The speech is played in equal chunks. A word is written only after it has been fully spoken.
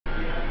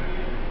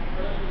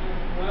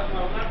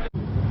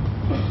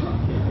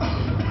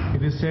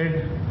is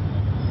said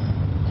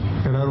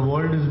that our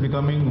world is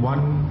becoming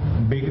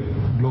one big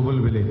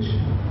global village.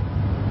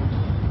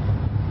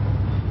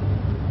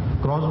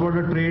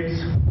 Cross-border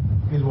trades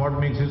is what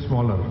makes it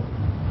smaller.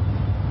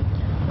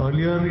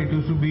 Earlier it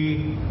used to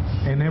be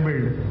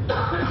enabled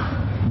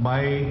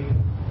by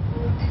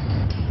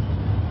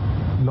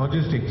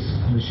logistics,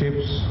 the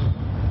ships,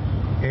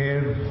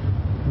 air,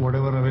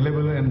 whatever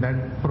available, and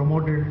that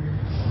promoted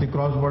the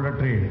cross-border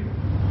trade.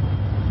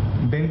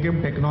 Then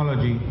came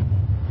technology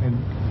and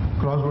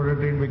cross-border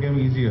trade became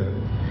easier,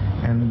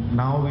 and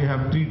now we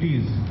have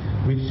treaties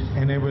which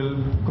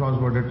enable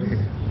cross-border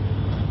trade.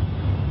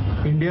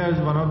 India is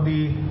one of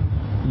the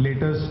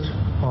latest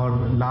or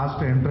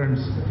last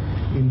entrants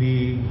in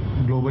the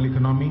global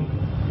economy.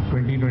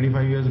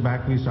 20-25 years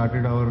back we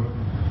started our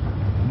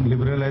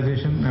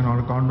liberalization, and on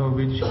account of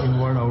which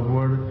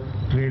inward-outward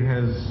trade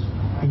has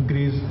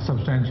increased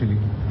substantially.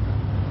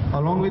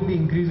 Along with the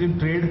increase in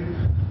trade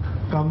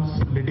comes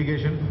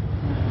litigation,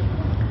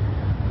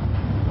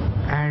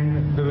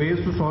 and the ways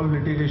to solve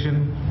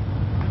litigation,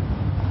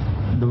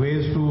 the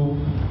ways to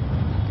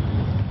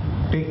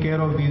take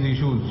care of these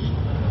issues.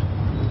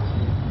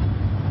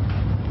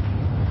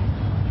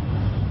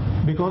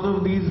 Because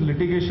of these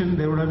litigation,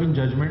 there would have been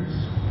judgments,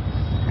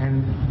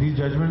 and these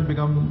judgments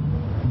become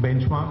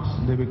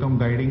benchmarks, they become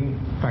guiding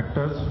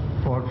factors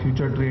for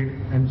future trade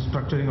and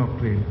structuring of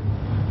trade.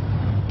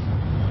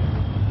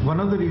 One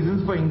of the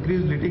reasons for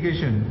increased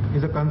litigation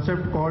is a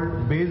concept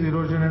called base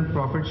erosion and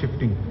profit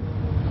shifting.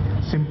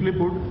 Simply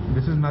put,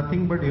 this is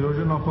nothing but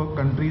erosion of a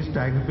country's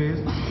tax base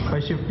by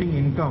shifting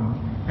income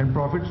and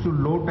profits to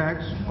low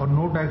tax or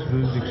no tax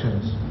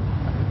jurisdictions.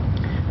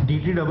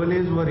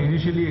 DTAAs were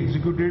initially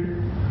executed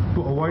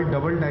to avoid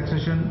double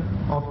taxation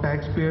of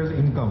taxpayers'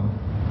 income.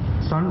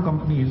 Some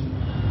countries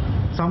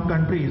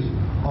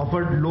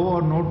offered low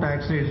or no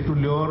tax rates to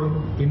lure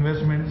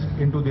investments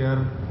into their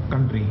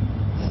country.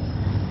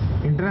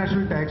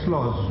 International tax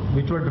laws,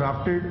 which were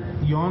drafted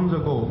eons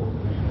ago,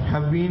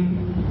 have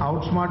been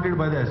outsmarted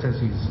by the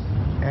SSEs,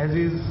 as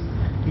is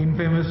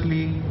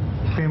infamously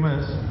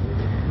famous.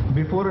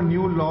 Before a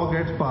new law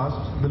gets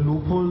passed, the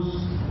loopholes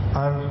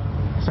are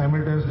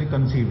simultaneously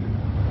conceived.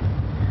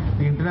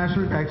 The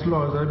international tax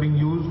laws are being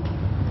used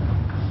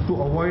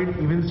to avoid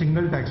even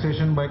single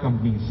taxation by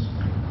companies.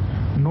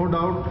 No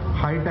doubt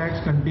high tax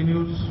countries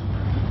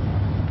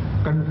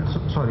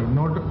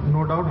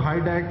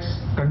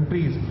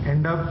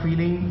end up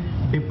feeling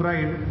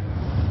deprived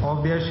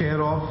of their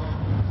share of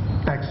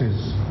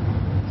taxes.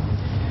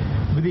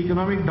 With the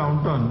economic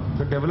downturn,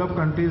 the developed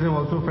countries have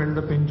also felt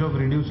the pinch of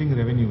reducing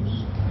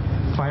revenues.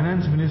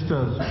 Finance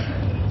ministers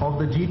of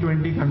the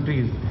G20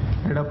 countries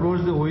had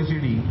approached the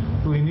OECD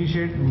to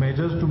initiate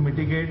measures to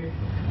mitigate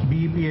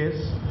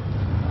BEPS.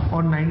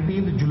 On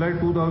 19th July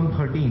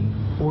 2013,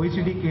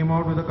 OECD came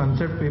out with a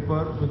concept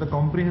paper with a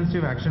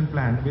comprehensive action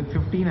plan with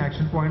 15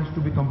 action points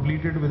to be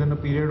completed within a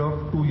period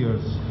of 2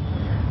 years.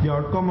 The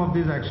outcome of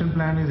this action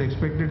plan is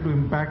expected to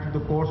impact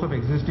the course of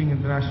existing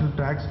international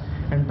tax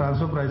and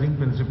transfer pricing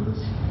principles.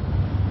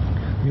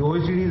 The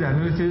OECD's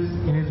analysis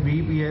in its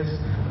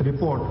BEPS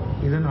report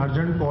is an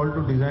urgent call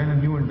to design a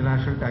new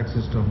international tax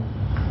system.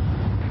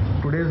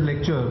 Today's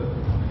lecture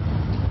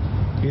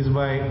is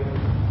by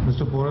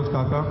Mr. Porus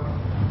Kaka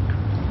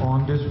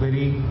on this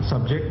very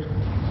subject.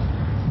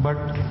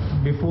 But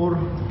before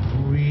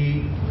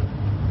we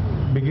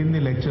begin the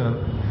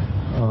lecture,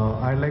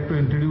 I'd like to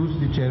introduce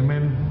the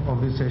chairman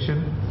of this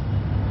session,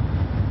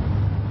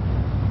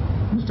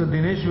 Mr.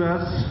 Dinesh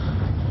Vyas.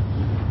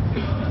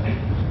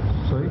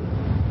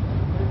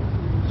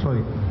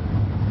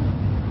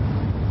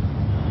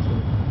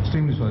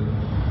 Extremely sorry.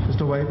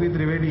 Mr. YP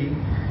Trivedi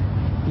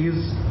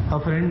is a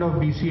friend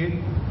of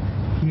BCA.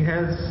 He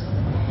has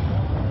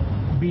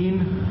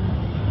been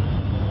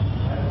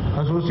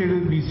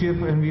associated with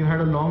BCF and we've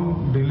had a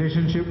long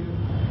relationship.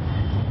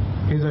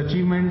 His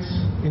achievements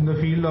in the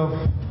field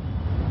of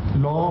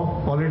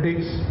law,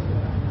 politics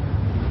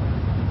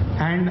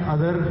and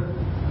other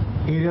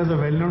areas are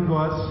well known to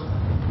us.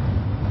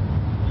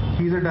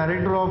 He is a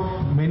director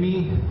of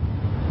many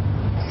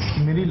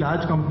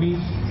large companies.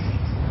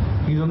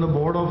 He is on the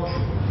board of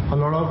a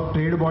lot of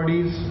trade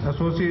bodies,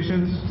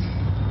 associations,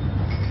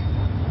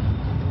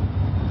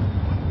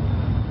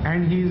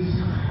 and he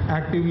is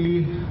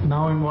actively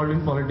now involved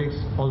in politics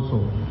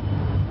also.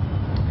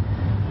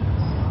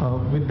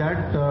 With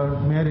that,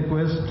 may I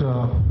request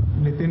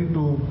Nitin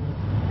to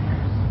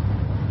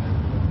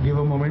give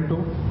a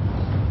memento.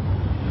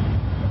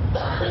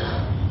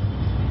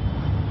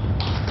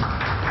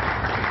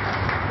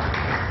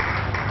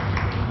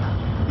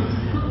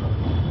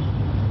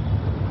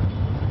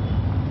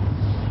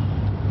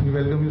 We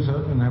welcome you,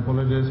 sir, and I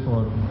apologize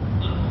for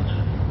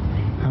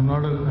I'm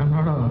not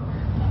a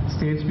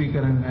state speaker,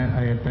 and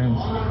I at times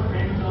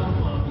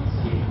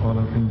all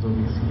are friends of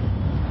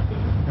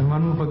BCA. And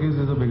one who forgives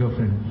is a bigger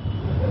friend.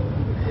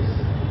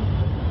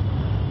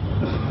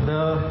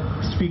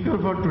 The speaker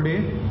for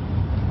today,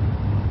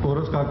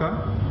 Porus Kaka.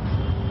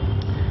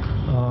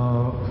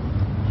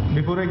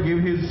 Before I give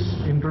his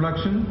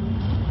introduction,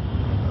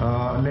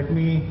 let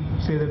me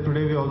say that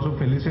today we are also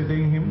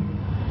felicitating him,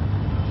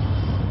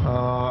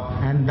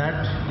 and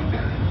that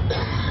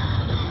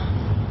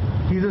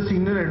he is a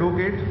senior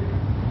advocate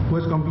who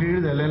has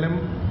completed the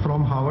LLM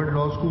from Harvard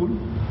Law School.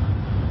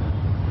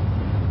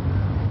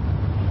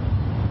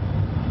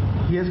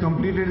 He has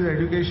completed his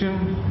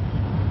education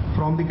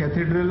from the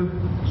Cathedral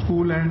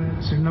School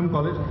and Sydenham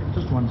College.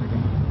 Just one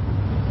second.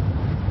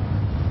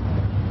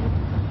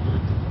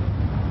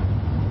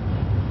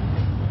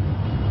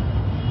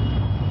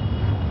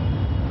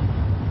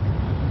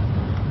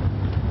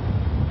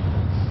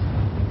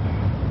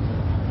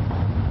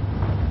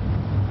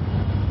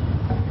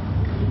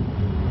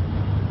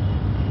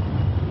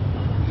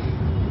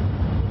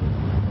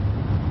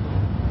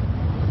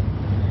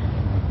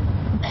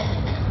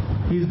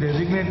 He is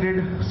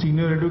designated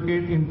senior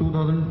advocate in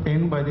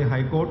 2010 by the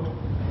High Court.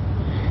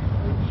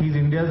 He is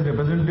India's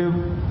representative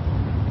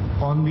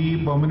on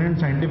the Permanent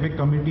Scientific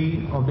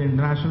Committee of the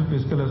International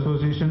Fiscal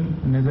Association,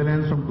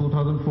 Netherlands from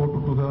 2004 to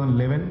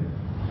 2011.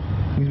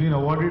 He's been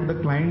awarded the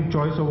Client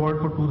Choice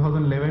Award for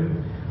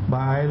 2011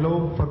 by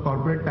ILO for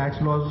corporate tax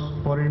laws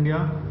for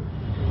India.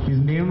 He's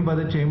named by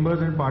the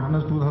Chambers and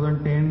Partners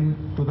 2010,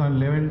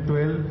 2011,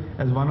 12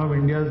 as one of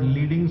India's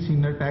leading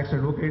senior tax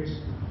advocates.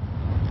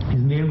 He's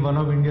named one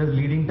of India's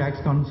leading tax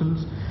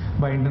counsels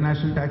by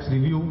International Tax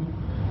Review,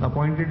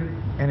 appointed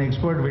an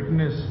expert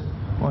witness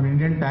on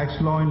Indian tax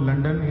law in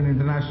London in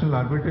international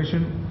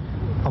arbitration,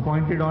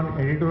 appointed on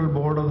editorial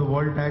board of the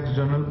World Tax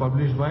Journal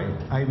published by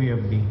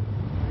IBFD.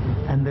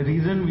 And the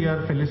reason we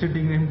are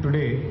felicitating him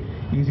today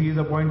is he is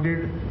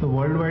appointed the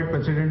worldwide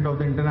president of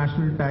the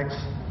International Tax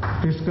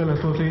Fiscal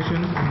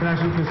Association,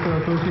 International Fiscal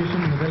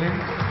Association,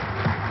 Netherlands,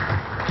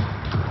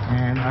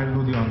 and I'll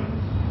do the honor.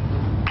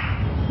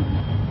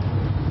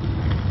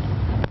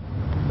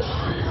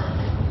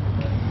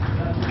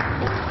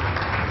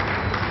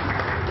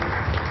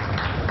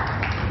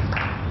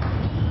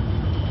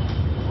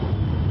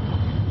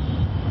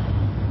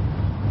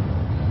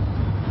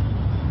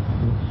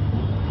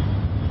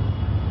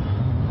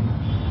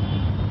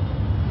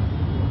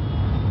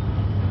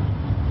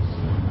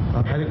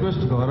 I request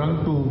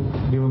Gaurang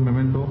to give a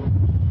memento.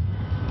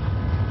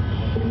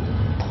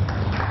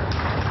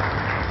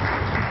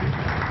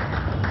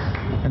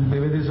 And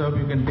Trivedi sir,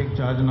 you can take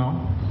charge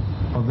now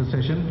of the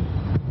session.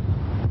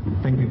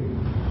 Thank you.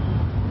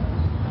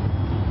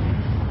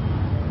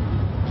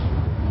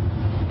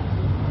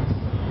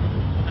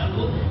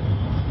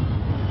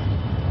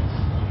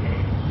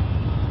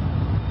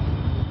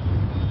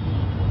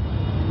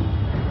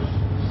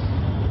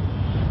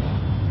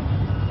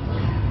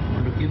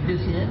 Want to keep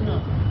this here?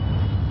 No.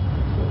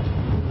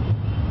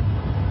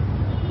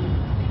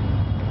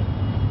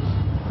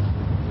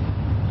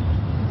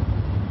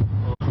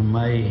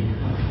 My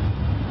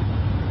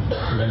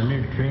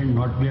learned friend,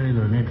 not merely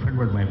learned friend,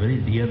 but my very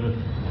dear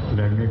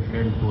learned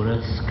friend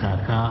Porus,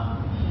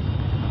 Kaka,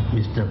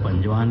 Mr.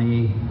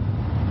 Panjwani,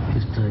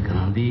 Mr.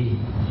 Gandhi,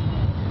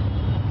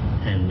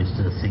 and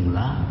Mr.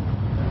 Singla,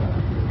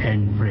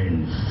 and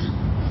friends.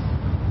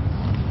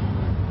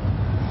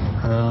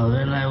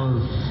 When I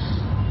was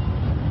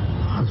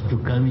asked to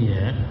come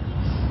here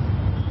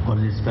for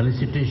this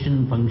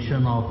felicitation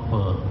function of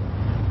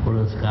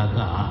Porus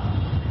Kaka,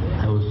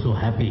 I was so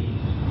happy.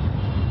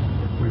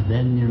 But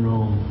then,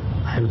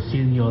 I've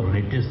seen your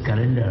latest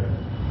calendar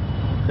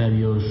where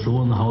you have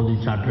shown how the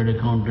chartered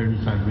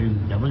accountants are doing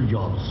double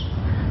jobs.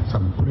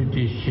 Some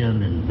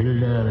politician and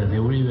builder and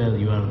everywhere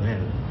you are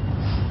there.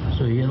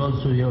 So here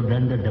also you have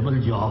done the double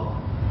job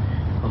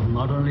of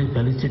not only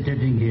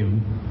felicitating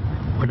him,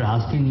 but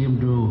asking him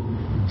to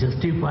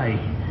justify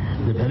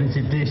the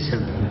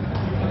felicitation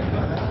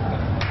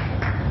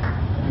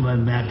by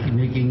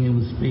making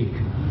him speak.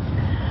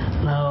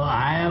 Now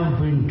I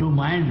am in two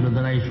minds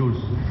whether I should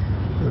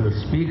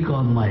speak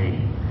on my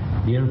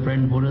dear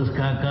friend Porus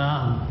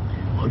Kaka,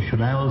 or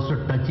should I also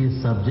touch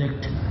his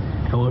subject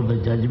about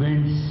the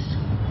judgments.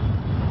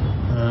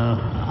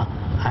 I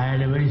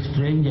had a very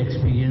strange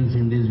experience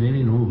in this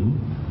very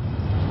room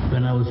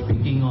when I was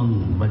speaking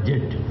on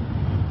budget,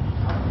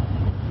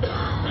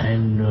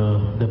 and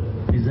the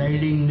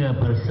presiding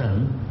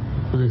person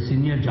was a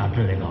senior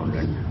chartered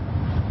accountant.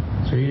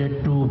 So he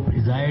had to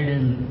preside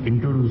and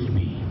introduce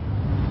me.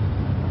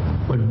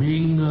 But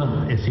being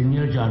a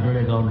senior chartered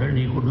accountant,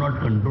 he could not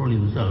control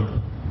himself.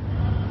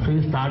 So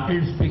he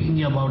started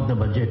speaking about the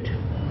budget,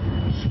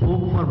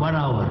 spoke for 1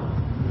 hour,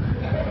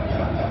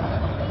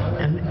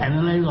 and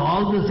analyzed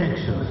all the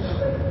sections.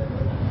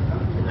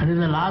 And in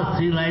the last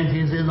 3 lines,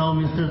 he said, now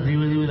Mr.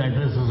 Trivedi will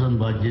address us on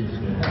budget.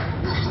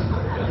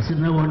 I said,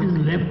 now what is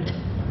left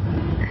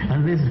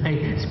unless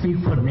I speak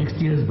for next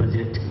year's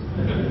budget?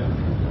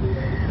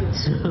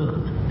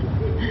 So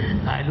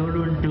I don't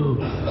want to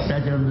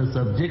touch on the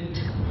subject.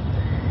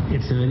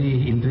 It's a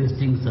very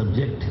interesting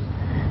subject,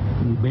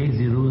 base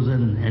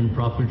erosion and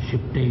profit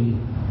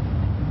shifting,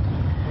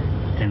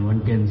 and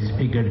one can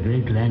speak at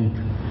great length.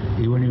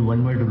 Even if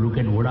one were to look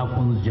at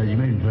Vodafone's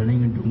judgment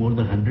running into more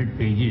than 100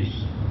 pages.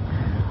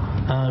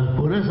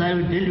 Porus, I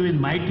will tell you,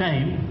 in my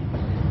time,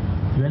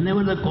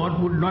 whenever the court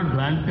would not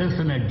grant us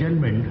an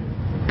adjournment,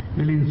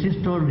 we will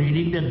insist on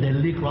reading the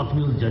Delhi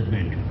Crossbills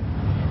judgment,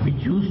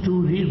 which used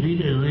to read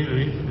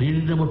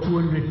in about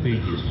 200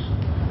 pages.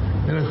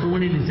 There are so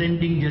many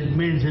dissenting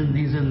judgments and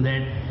this and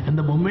that, and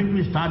the moment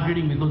we start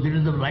reading, because it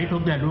is the right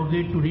of the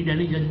advocate to read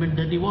any judgment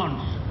that he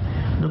wants,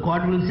 the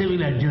court will say,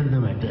 we'll adjourn the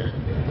matter.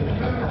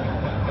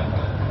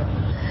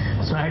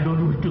 So I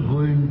don't want to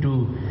go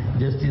into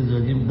Justice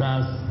Rajiv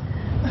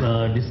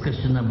Das'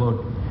 discussion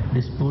about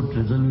dispute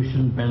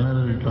resolution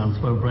panel,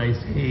 transfer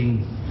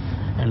pricing,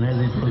 and as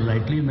it was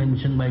rightly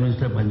mentioned by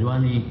Mr.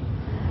 Panjwani,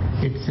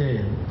 it's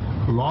a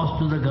loss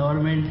to the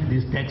government,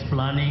 this tax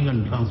planning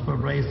and transfer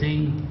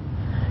pricing,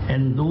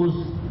 and those,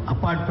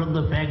 apart from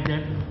the fact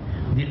that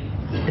the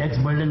tax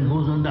burden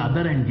goes on the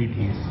other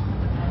entities,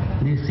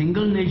 the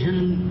single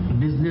nation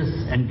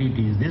business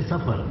entities, they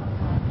suffer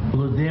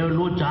because they have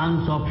no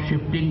chance of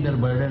shifting their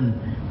burden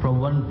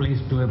from one place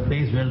to a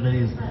place where there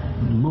is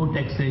no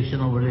taxation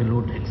or very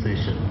low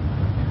taxation.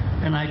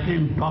 And I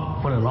can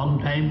talk for a long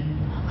time.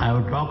 I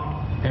have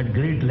talked at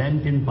great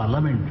length in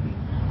Parliament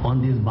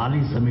on this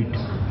Bali summit,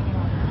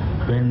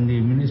 when the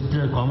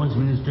Commerce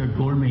Minister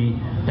told me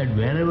that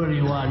wherever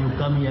you are, you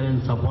come here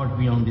and support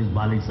me on this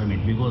Bali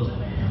summit, because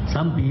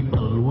some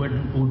people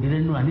who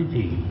didn't know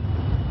anything,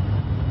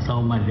 some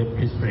of my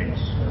leftist friends,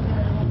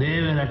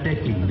 they were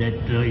attacking that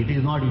it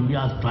is not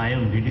India's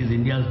triumph, it is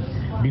India's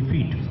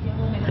defeat.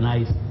 And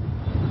I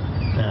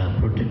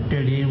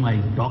protected him.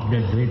 I talked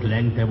at great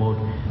length about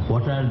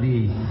what are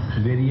the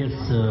various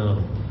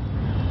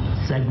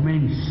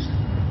segments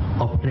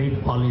of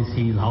trade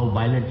policies, how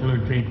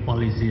bilateral trade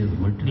policies,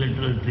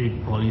 multilateral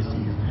trade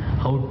policies,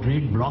 how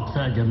trade blocks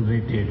are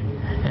generated.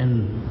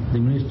 And the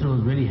minister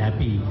was very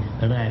happy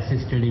that I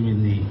assisted him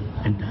in the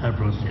entire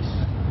process.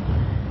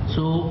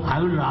 So I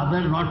will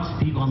rather not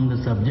speak on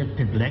the subject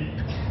at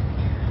length.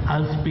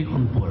 I'll speak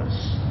on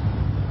Porus.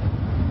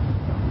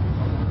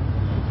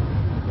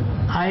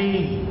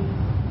 I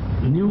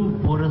knew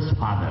Porus'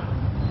 father,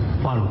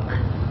 Farooq,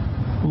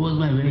 who was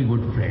my very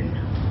good friend.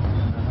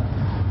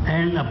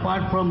 And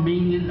apart from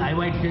being, I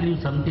might tell you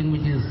something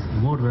which is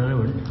more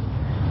relevant,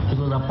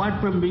 because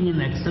apart from being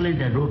an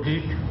excellent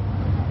advocate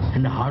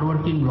and a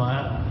hard-working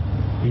lawyer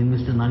in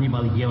Mr. Nani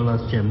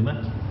Palkiyawala's chamber,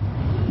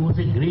 he was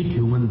a great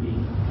human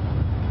being.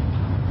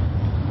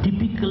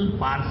 Typical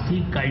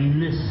Parsi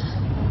kindness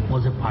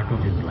was a part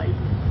of his life.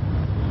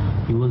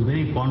 He was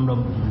very fond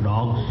of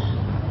dogs,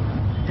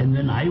 and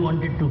when I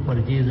wanted to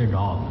purchase a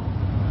dog,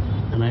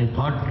 and I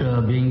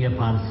thought being a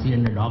Parsi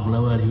and a dog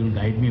lover, he will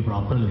guide me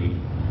properly.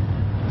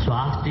 So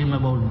I asked him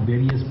about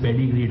various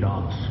pedigree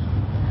dogs,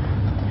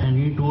 and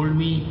he told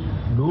me,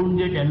 don't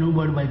get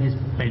enamored by these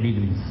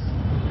pedigrees.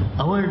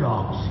 Our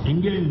dogs,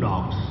 Indian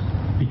dogs,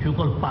 which we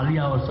call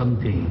Palia or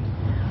something,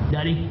 they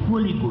are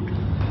equally good.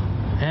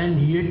 And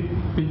he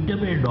had picked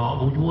up a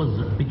dog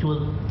which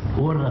was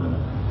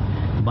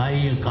overrun by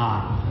a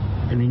car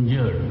and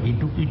injured. He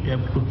took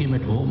him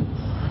at home,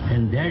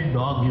 and that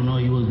dog,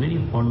 he was very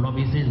fond of.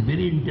 He says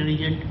very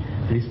intelligent,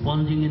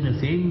 responding in the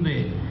same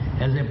way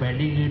as a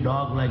pedigree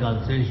dog like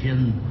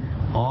Alsatian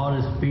or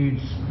a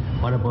Spitz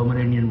or a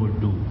Pomeranian would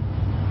do.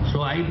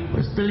 So I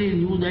personally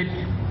knew that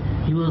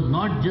he was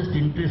not just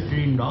interested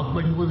in dogs,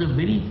 but he was a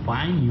very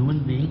fine human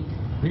being,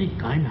 very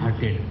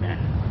kind-hearted man.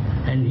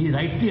 And he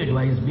rightly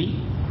advised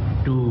me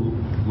to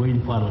go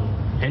in for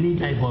any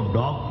type of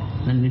dog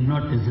and did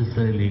not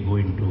necessarily go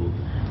into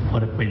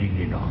for a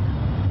pedigree dog.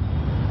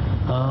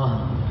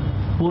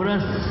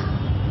 Porus,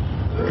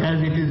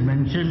 as it is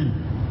mentioned,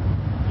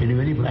 had a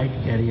very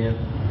bright career.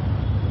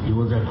 He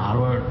was at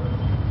Harvard,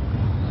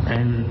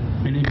 and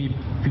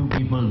few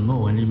people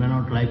know, and he may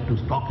not like to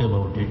talk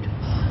about it,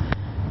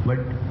 but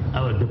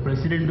the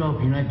President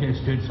of United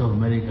States of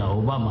America,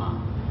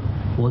 Obama,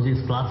 was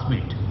his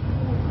classmate.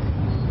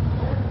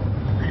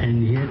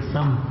 And he had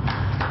some...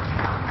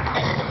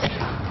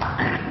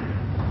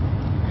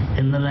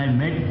 And then I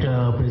met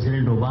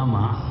President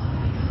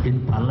Obama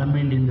in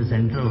Parliament in the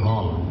Central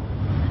Hall.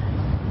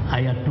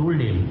 I had told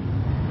him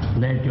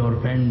that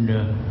your friend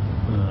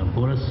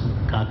Porus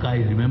Kaka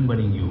is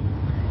remembering you.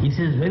 He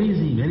says, very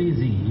easy, very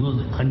easy. He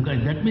was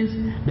encouraged. That means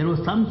there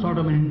was some sort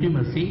of an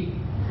intimacy.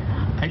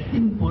 I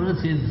think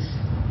Porus is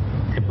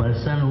a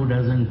person who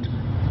doesn't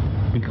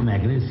become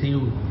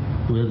aggressive,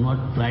 who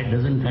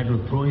doesn't try to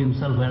throw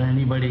himself at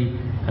anybody.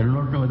 I do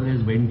not know whether it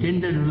is an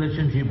intended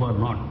relationship or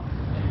not.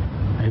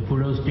 If he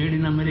would have stayed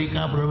in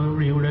America,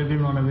 probably he would have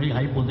been on a very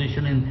high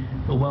position in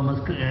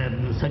Obama's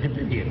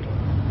secretariat.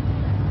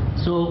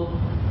 So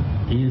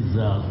he is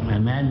a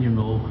man,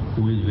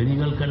 who is very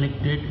well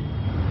connected,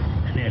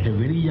 and at a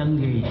very young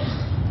age,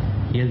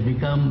 he has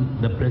become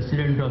the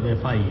president of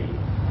FIA,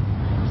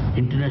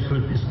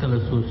 International Fiscal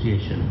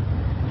Association.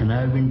 And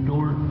I have been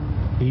told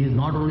he is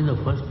not only the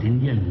first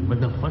Indian, but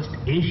the first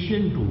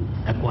Asian to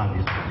acquire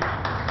this position,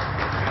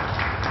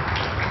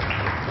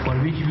 for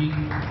which we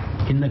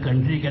in the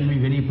country can be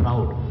very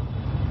proud.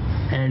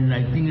 And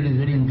I think it is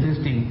very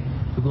interesting,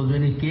 because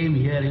when he came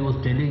here, he was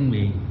telling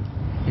me,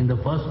 in the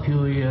first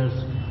few years,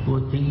 he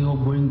was thinking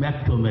of going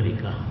back to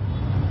America.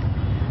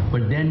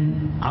 But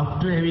then,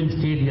 after having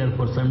stayed here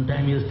for some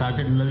time, he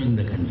started loving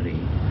the country.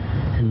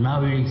 And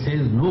now he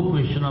says, no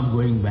question of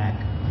going back.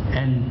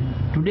 And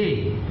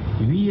today,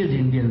 we as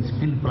Indians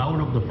feel proud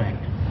of the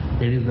fact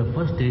that he is the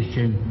first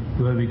Asian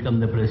to have become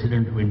the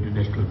president of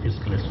International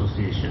Fiscal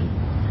Association.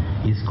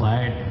 He is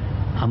quiet,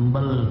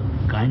 humble,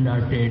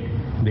 kind-hearted,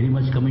 very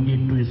much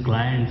committed to his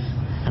clients.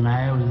 And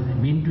I have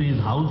been to his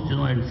house,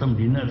 at some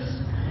dinners,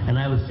 and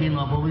I have seen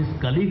some of his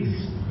colleagues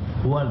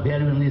who are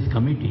there in his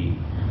committee.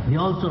 They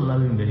also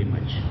love him very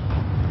much.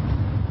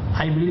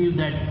 I believe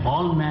that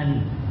all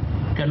men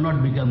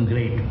cannot become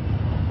great,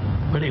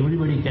 but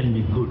everybody can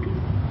be good.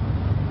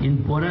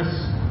 In Porus,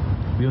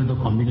 we have the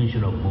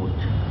combination of both.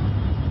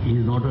 He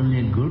is not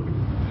only good,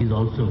 he is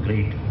also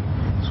great.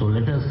 So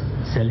let us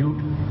salute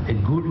a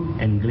good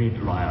and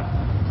great lawyer.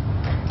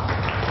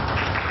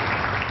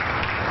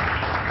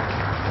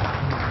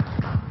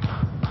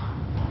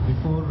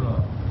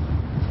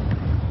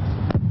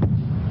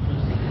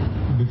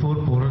 Before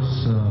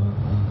Porus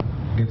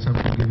gets up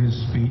to give his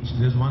speech,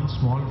 there's one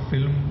small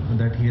film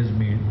that he has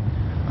made,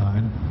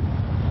 and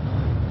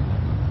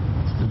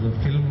it's the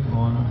film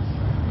on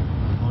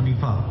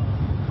IFA.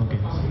 Okay.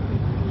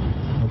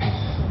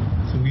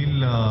 So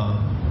we'll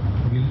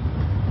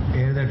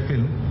air that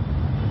film.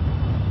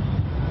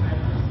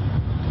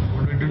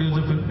 Want to introduce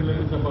the film?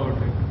 Is about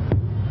it.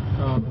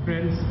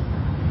 Friends,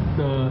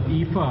 the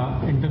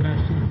IFA,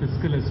 International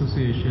Fiscal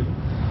Association,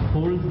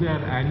 holds their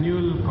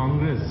annual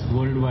congress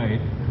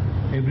worldwide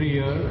every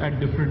year at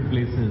different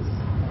places.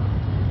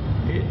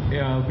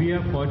 We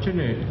are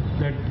fortunate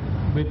that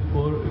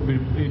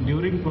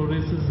during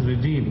Porus's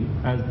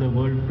regime as the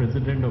world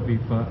president of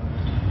IFA,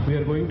 we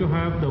are going to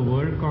have the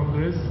World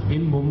Congress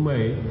in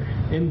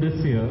Mumbai in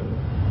this year,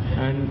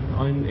 and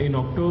in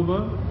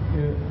October,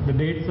 the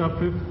dates are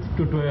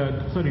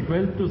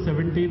 12th to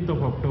 17th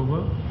of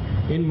October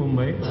in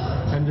Mumbai,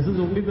 and this is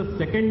only the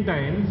second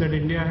time that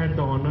India had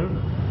the honor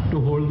to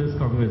hold this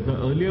Congress. The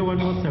earlier one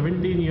was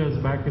 17 years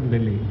back in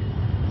Delhi.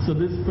 So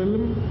this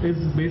film is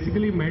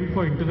basically meant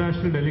for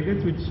international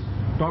delegates, which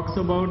talks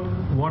about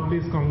what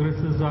these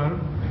congresses are,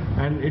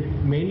 and it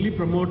mainly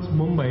promotes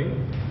Mumbai,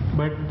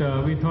 but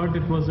we thought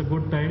it was a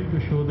good time to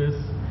show this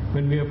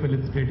when we are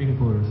felicitating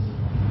Porus.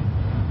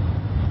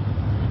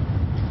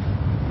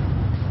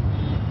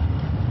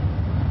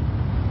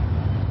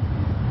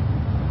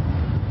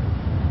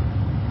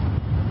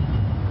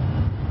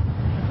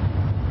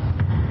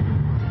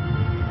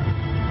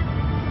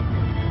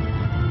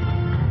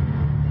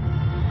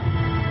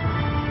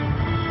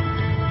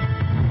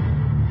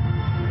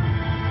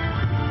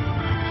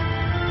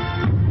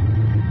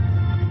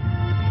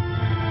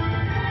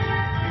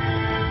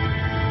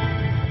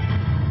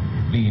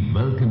 We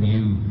welcome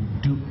you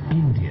to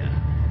India.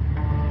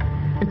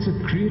 It's a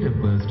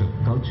creative burst of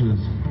cultures,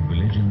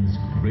 religions,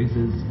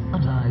 races,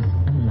 attires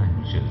and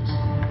languages.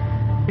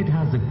 It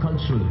has a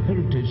cultural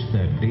heritage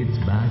that dates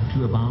back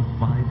to about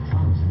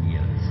 5,000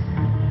 years.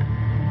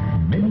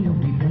 Many of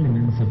the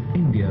elements of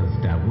India's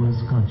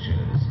diverse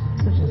cultures,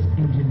 such as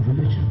Indian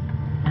religion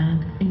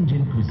and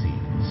Indian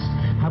cuisines,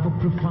 have a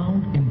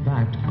profound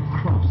impact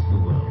across the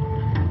world.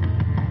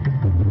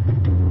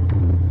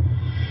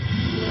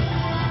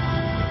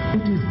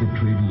 It is the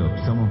cradle of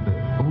some of the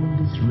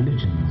oldest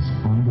religions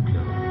on the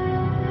globe,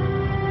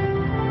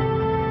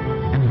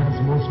 and has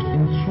most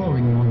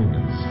enthralling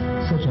monuments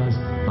such as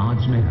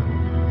Taj Mahal,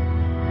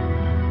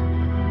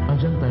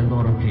 Ajanta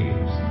Ellora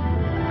Caves,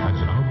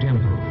 Khajuraho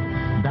Temple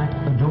that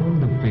adorn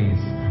the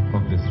face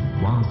of this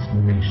vast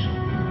nation.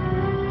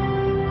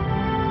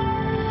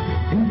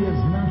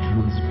 India's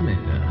natural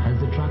splendor has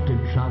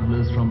attracted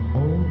travelers from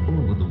all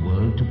over the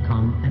world to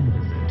come and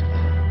visit.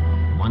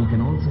 One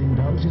can also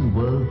indulge in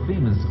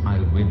world-famous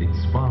Ayurvedic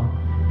spa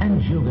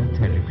and yoga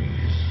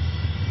therapies.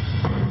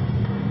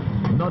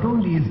 Not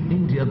only is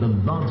India the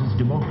largest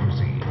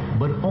democracy,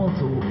 but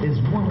also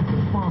is one of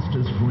the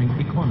fastest growing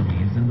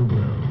economies in the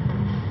world.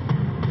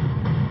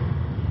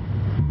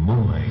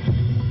 Mumbai,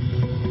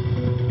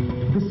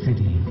 the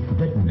city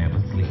that never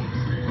sleeps.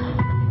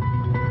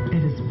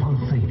 It is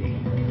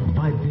pulsating,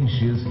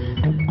 vivacious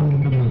and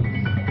on the move.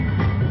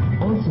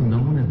 Also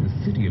known as the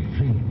city of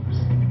dreams.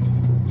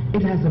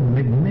 It has a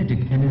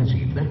magnetic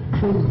energy that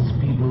pulls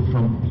people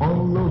from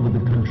all over the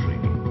country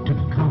to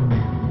come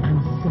and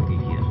settle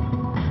here.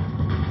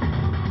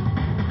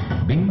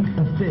 Being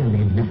a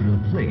fairly liberal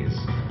place,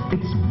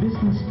 its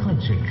business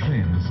culture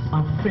trends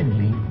are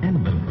friendly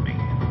and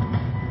welcoming.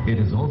 It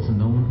is also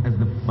known as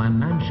the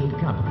financial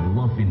capital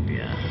of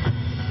India.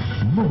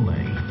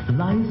 Mumbai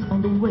lies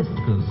on the west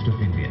coast of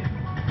India.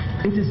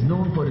 It is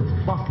known for its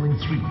bustling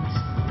streets,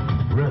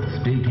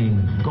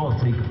 breathtaking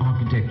Gothic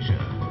architecture,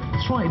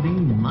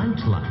 thriving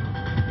nightlife,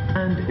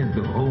 and is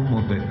the home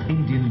of the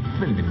Indian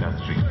film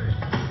industry.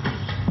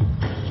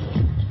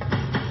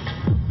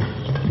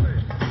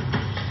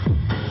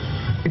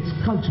 Its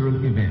cultural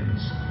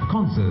events,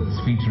 concerts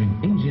featuring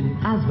Indian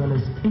as well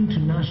as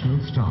international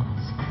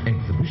stars,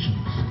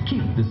 exhibitions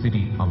keep the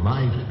city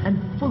alive and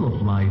full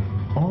of life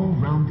all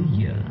round the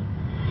year.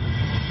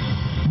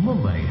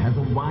 Mumbai has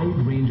a wide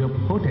range of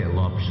hotel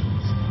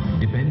options,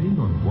 Depending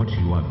on what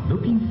you are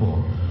looking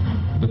for,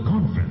 the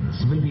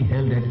conference will be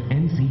held at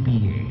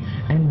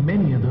NCPA and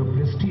many other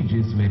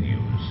prestigious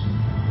venues.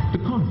 The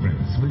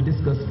conference will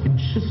discuss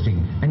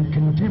interesting and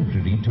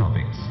contemporary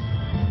topics.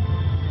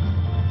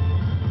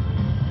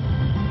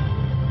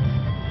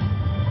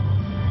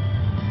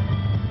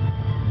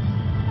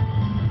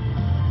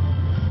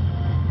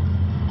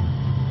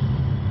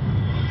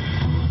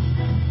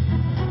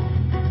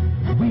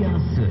 We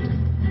are certain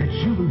that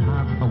you will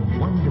have a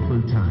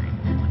wonderful time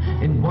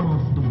in one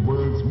of the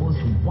world's most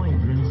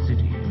vibrant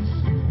cities.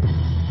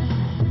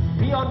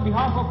 We on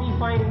behalf of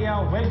IFA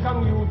India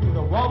welcome you to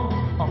the warmth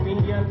of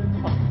Indian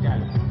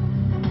hospitality.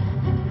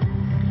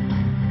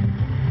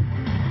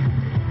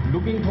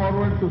 Looking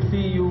forward to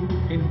see you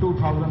in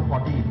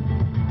 2014.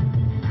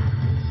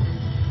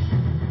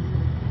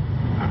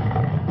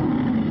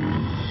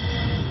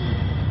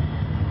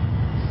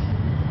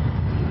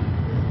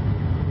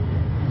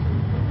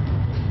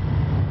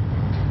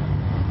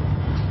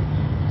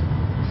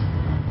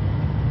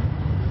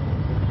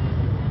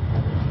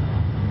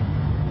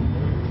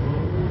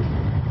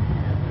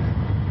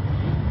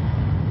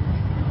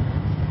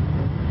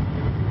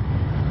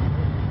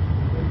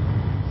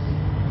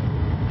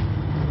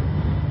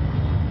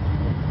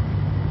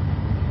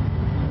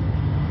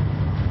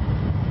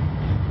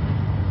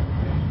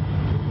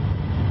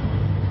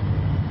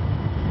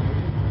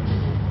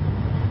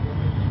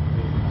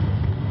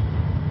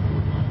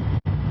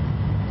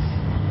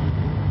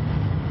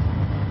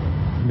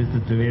 Mr.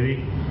 Trivedi,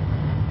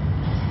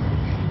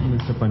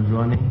 Mr.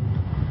 Panjwani,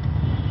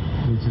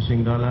 Mr.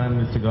 Shingala and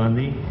Mr.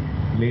 Gandhi,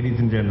 ladies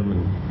and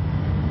gentlemen.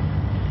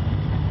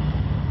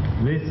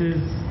 This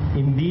is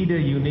indeed a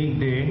unique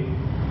day,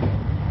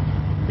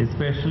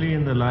 especially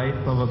in the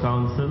life of a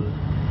council,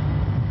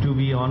 to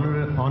be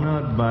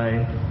honored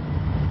by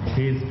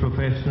his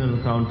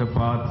professional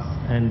counterparts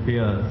and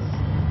peers.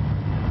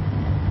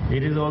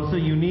 It is also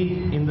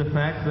unique in the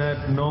fact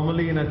that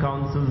normally in a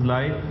council's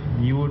life,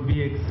 you would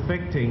be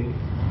expecting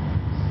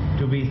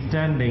to be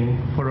standing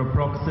for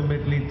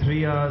approximately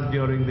 3 hours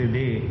during the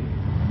day,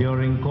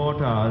 during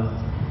court hours,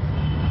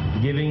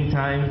 giving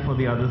time for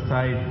the other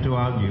side to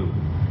argue.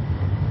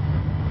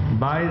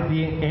 By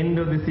the end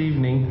of this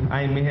evening,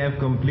 I may have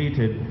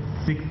completed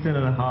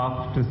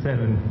 6.5 to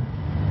 7.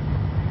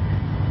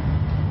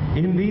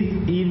 In this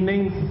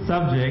evening's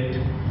subject,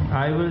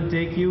 I will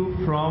take you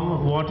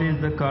from what is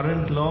the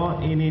current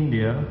law in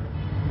India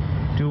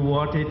to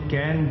what it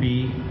can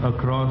be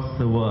across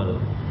the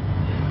world.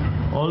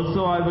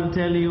 Also, I will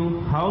tell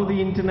you how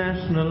the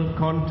international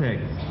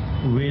context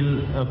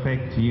will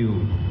affect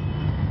you.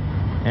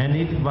 And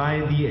if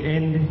by the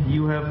end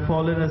you have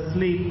fallen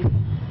asleep,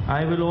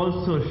 I will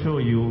also show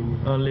you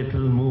a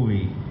little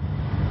movie.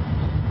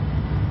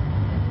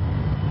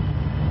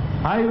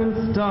 I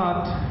will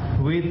start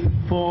with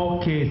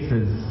 4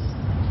 cases.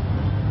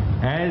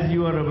 As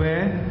you are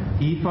aware,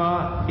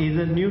 IFA is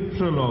a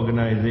neutral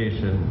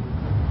organization.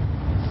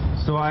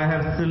 So I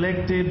have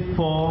selected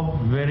 4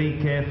 very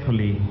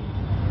carefully.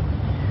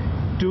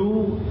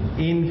 2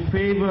 in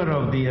favor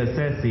of the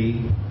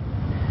assessee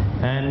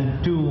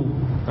and 2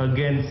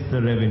 against the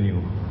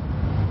revenue.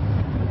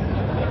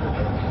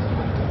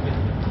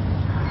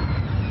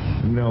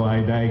 No, I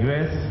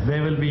digress.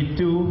 There will be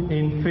 2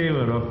 in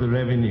favor of the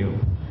revenue.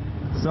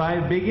 So I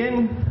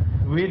begin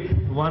with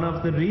one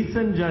of the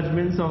recent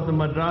judgments of the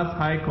Madras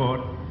High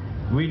Court,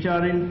 which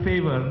are in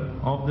favor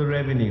of the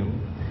revenue.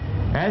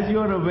 As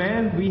you are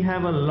aware, we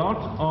have a lot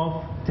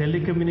of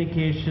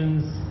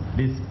telecommunications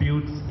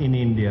disputes in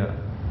India.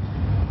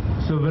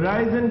 So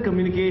Verizon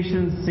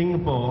Communications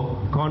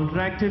Singapore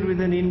contracted with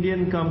an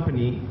Indian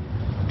company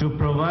to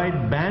provide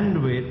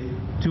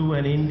bandwidth to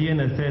an Indian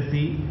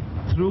assessee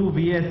through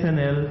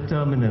BSNL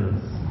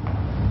terminals.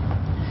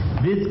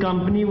 This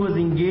company was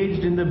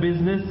engaged in the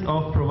business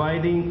of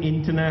providing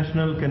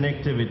international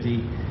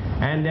connectivity,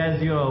 and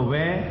as you are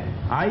aware,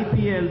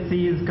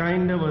 IPLC is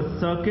kind of a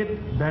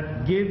circuit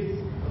that gives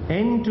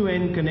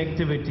end-to-end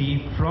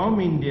connectivity from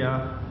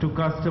India to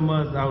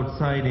customers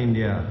outside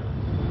India.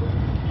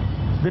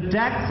 The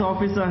tax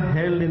officer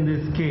held in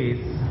this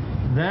case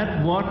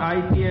that what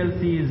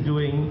IPLC is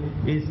doing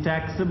is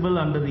taxable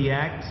under the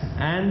Act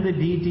and the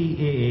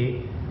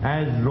DTAA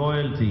as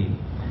royalty,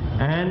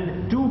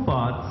 and 2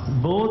 parts,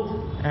 both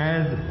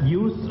as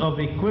use of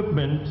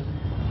equipment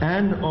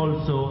and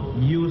also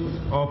use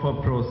of a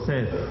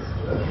process.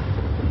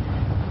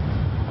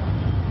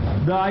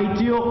 The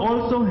ITO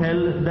also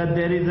held that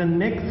there is a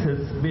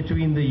nexus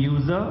between the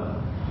user,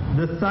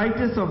 the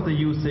situs of the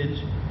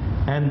usage,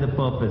 and the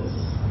purpose.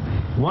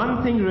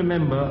 One thing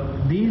remember,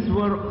 these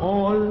were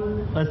all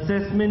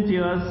assessment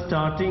years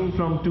starting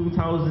from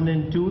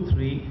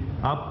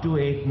 2002-03 up to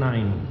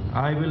 8-9.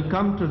 I will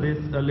come to this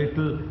a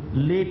little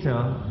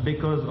later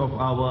because of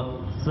our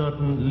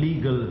certain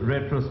legal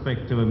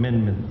retrospective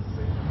amendments.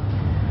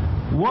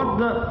 What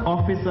the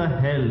officer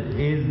held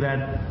is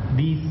that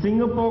the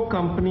Singapore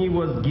company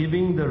was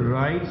giving the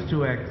right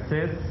to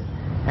access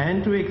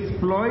and to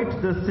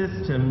exploit the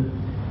system,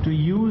 to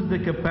use the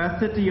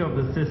capacity of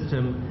the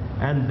system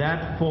and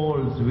that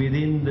falls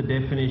within the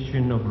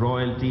definition of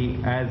royalty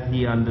as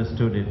he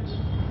understood it.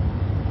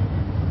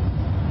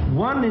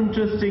 One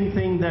interesting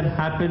thing that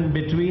happened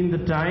between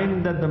the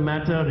time that the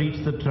matter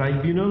reached the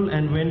tribunal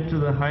and went to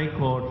the High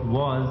Court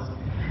was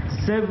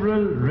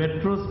several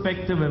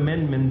retrospective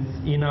amendments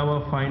in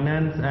our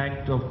Finance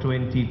Act of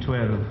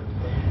 2012,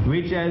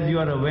 which, as you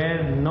are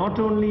aware, not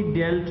only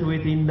dealt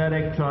with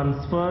indirect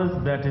transfers,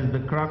 that is the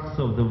crux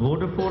of the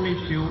Vodafone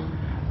issue,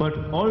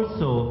 but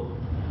also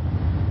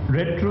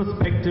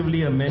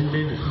retrospectively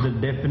amended the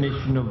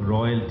definition of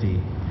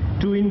royalty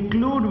to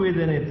include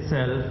within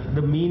itself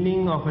the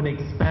meaning of an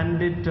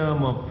expanded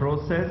term of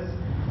process,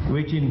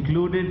 which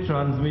included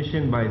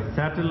transmission by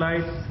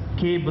satellites,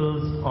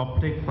 cables,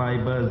 optic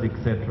fibers,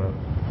 etc.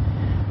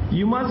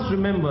 You must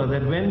remember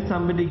that when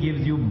somebody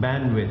gives you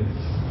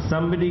bandwidth,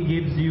 somebody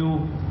gives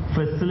you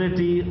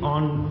facility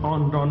on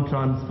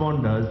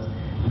transponders,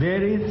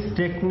 there is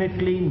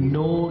technically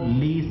no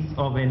lease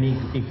of any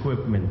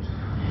equipment.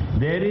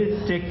 There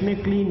is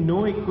technically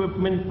no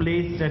equipment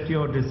placed at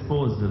your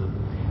disposal.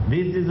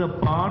 This is a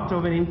part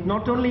of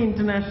not only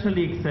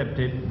internationally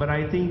accepted, but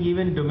I think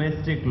even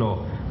domestic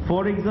law.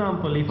 For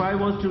example, if I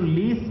was to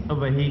lease a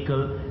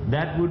vehicle,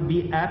 that would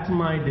be at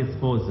my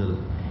disposal.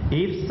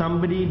 If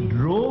somebody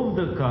drove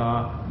the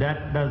car,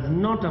 that does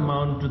not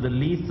amount to the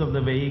lease of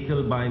the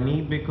vehicle by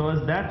me,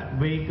 because that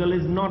vehicle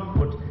is not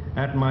put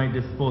at my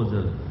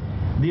disposal.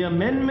 The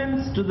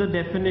amendments to the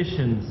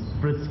definitions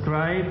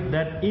prescribe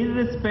that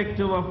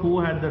irrespective of who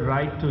had the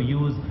right to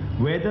use,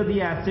 whether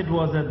the asset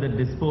was at the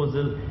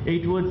disposal,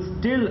 it would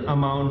still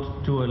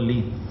amount to a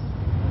lease.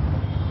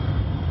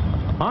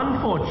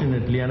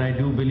 Unfortunately, and I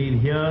do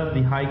believe here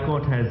the High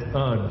Court has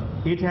erred,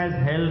 it has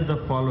held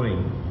the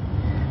following: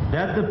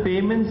 that the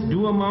payments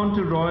do amount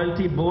to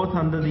royalty both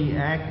under the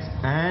Act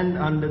and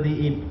under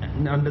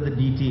the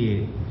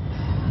DTA.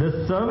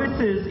 The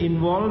services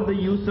involve the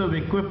use of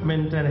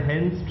equipment and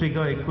hence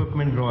trigger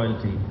equipment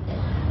royalty.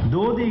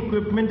 Though the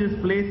equipment is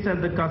placed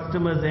at the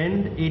customer's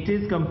end, it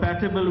is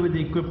compatible with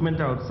the equipment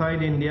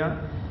outside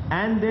India,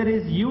 and there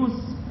is use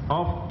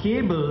of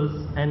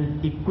cables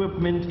and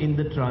equipment in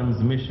the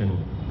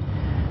transmission.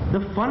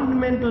 The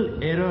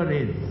fundamental error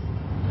is,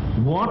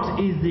 what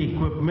is the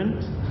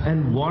equipment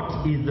and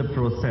what is the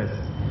process?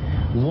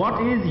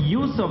 What is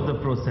use of the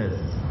process?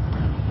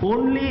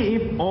 Only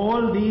if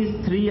all these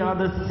three are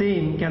the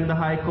same can the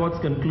High Court's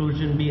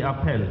conclusion be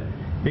upheld.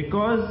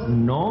 Because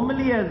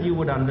normally, as you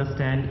would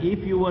understand,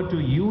 if you were to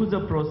use a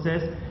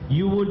process,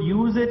 you would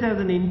use it as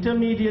an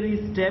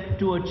intermediary step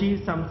to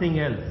achieve something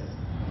else.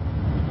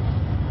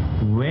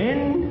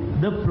 When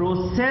the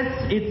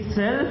process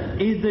itself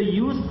is the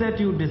use that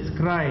you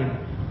describe,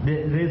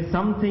 there is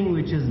something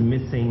which is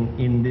missing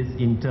in this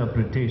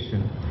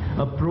interpretation.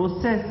 A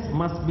process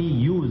must be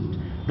used.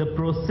 The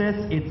process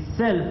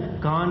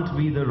itself can't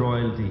be the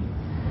royalty.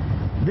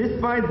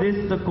 Despite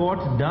this, the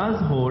court does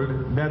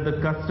hold that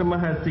the customer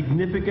has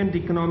significant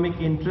economic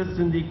interest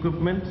in the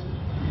equipment.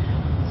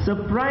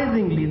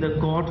 Surprisingly, the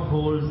court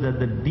holds that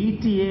the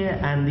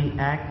DTA and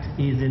the Act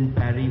is in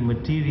pari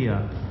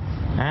materia,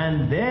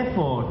 and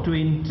therefore to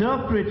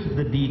interpret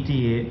the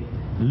DTA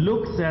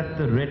looks at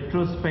the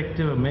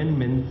retrospective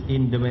amendments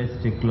in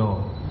domestic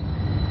law.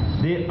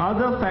 The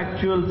other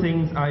factual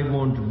things I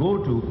won't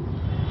go to,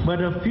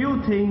 but a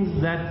few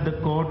things that the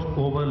court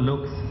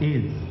overlooks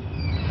is,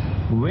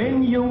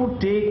 when you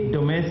take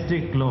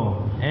domestic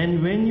law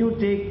and when you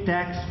take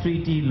tax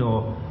treaty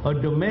law, a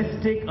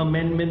domestic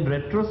amendment,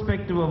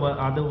 retrospective or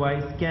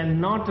otherwise,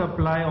 cannot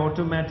apply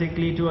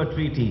automatically to a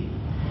treaty.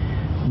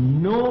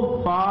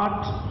 No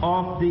part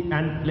of the,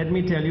 and let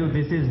me tell you,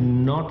 this is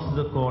not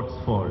the court's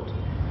fault.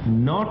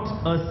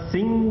 Not a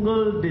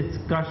single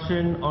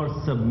discussion or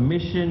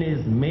submission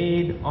is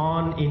made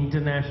on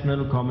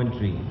international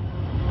commentary.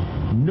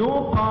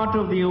 No part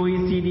of the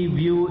OECD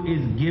view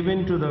is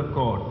given to the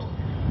court.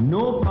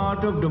 No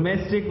part of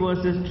domestic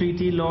versus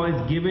treaty law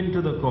is given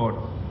to the court.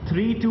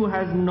 3.2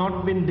 has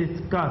not been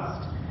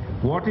discussed.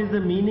 What is the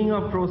meaning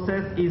of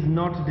process is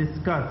not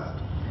discussed.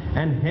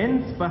 And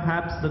hence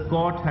perhaps the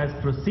court has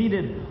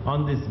proceeded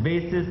on this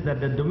basis that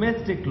the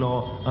domestic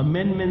law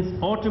amendments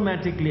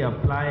automatically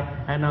apply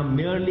and are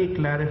merely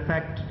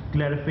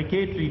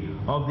clarificatory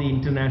of the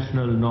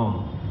international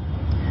norm.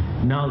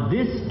 Now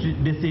this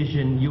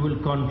decision, you will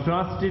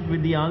contrast it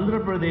with the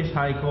Andhra Pradesh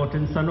High Court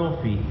in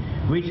Sanofi,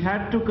 which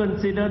had to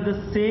consider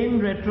the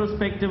same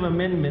retrospective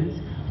amendments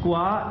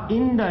qua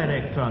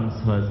indirect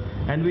transfers,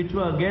 and which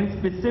were again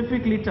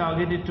specifically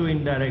targeted to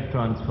indirect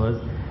transfers.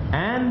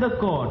 And the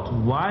court,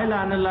 while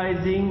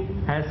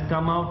analyzing, has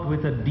come out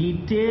with a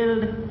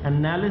detailed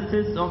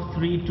analysis of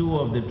 3.2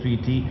 of the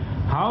treaty,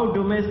 how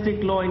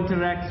domestic law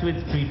interacts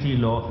with treaty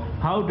law,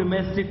 how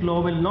domestic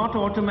law will not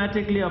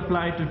automatically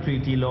apply to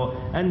treaty law,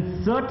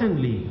 and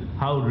certainly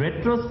how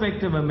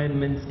retrospective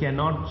amendments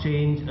cannot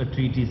change a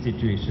treaty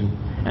situation.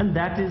 And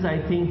that is,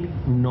 I think,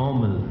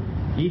 normal.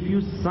 if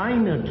you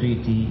sign a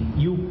treaty,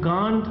 you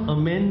can't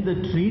amend the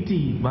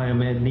treaty by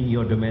amending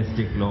your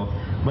domestic law.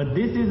 But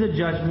this is a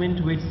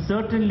judgment which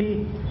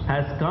certainly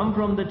has come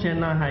from the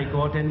Chennai High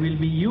Court and will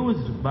be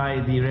used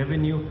by the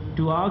revenue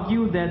to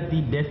argue that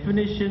the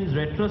definitions,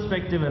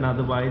 retrospective and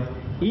otherwise,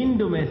 in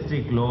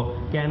domestic law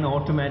can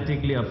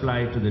automatically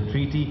apply to the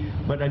treaty.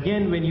 But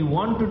again, when you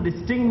want to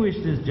distinguish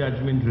this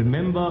judgment,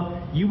 remember,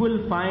 you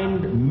will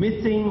find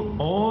missing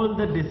all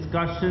the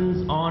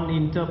discussions on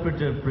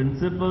interpretive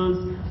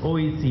principles,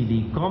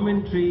 OECD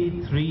commentary,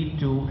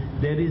 3.2.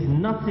 There is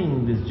nothing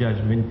in this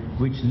judgment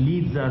which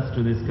leads us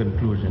to this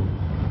conclusion.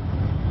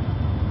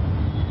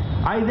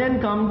 I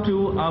then come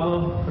to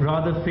our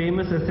rather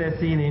famous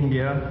assessee in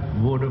India,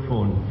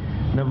 Vodafone.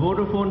 Now,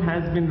 Vodafone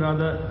has been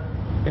rather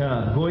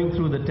going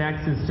through the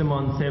tax system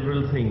on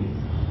several things.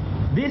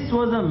 This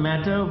was a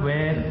matter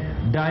where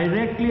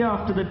directly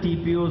after the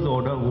TPO's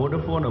order,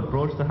 Vodafone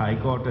approached the High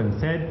Court and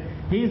said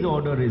his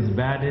order is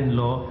bad in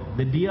law,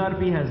 the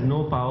DRP has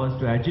no powers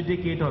to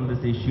adjudicate on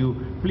this issue,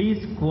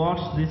 please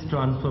quash this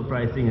transfer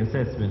pricing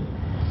assessment.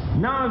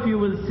 Now if you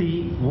will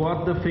see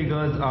what the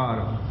figures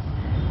are,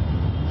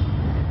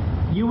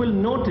 you will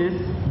notice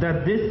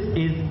that this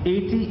is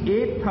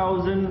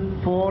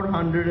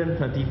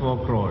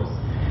 88,434 crores.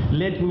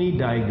 Let me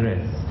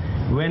digress.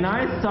 When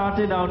I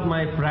started out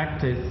my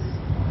practice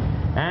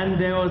and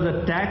there was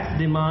a tax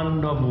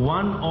demand of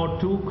 1 or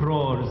 2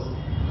 crores,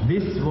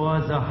 this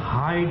was a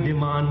high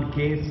demand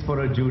case for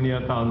a junior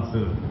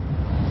counsel.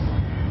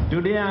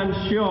 Today I'm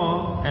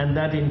sure, and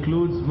that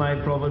includes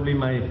probably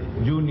my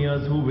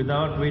juniors, who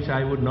without which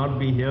I would not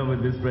be here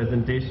with this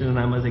presentation, and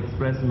I must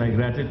express my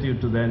gratitude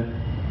to them.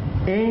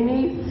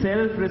 Any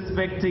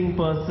self-respecting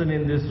person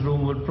in this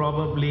room would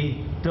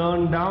probably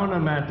turn down a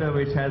matter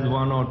which has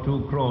 1 or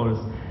 2 crores,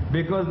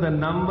 because the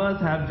numbers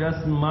have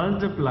just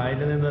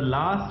multiplied, and in the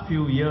last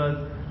few years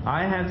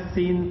I have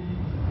seen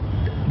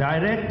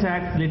direct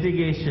tax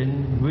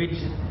litigation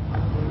which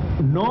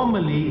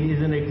normally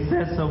is in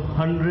excess of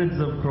hundreds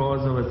of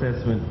crores of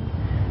assessment.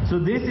 So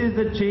this is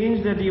the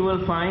change that you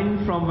will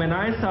find from when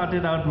I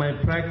started out my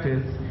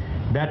practice,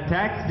 that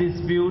tax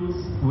disputes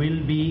will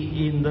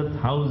be in the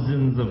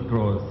thousands of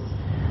crores.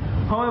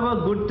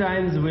 However, good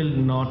times will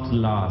not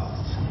last.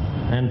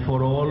 And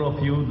for all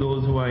of you,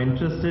 those who are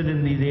interested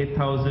in these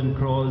 8,000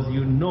 crores,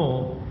 you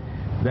know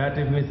that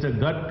if Mr.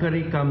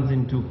 Gadkari comes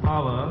into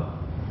power,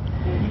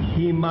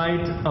 he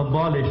might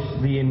abolish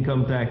the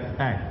Income Tax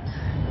Act.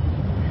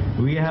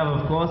 We have,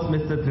 of course,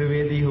 Mr.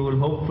 Trivedi, who will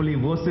hopefully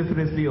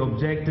vociferously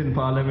object in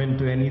Parliament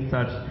to any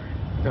such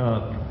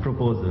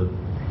proposal.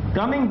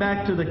 Coming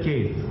back to the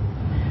case.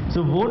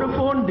 So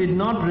Vodafone did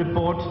not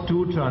report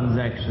 2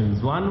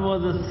 transactions. One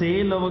was a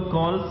sale of a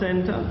call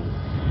center,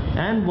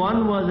 and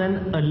one was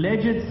an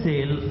alleged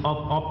sale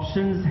of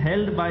options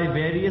held by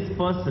various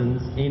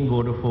persons in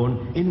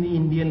Vodafone in the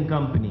Indian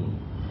company.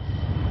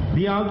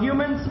 The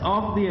arguments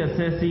of the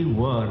assessee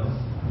were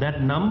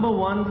that number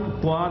one,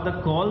 for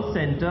the call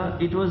center,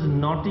 it was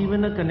not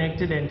even a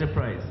connected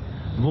enterprise.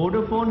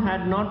 Vodafone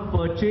had not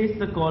purchased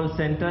the call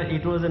center,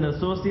 it was an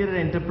associated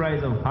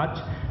enterprise of Hutch.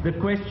 The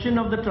question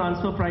of the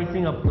transfer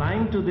pricing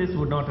applying to this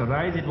would not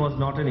arise, it was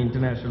not an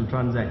international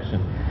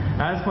transaction.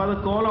 As far as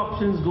the call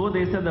options go,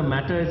 they said the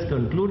matter is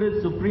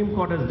concluded, Supreme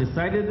Court has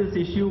decided this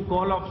issue,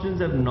 call options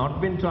have not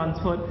been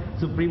transferred,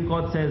 Supreme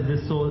Court says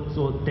this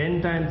so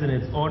 10 times in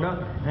its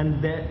order,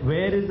 and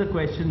where is the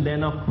question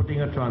then of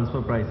putting a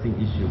transfer pricing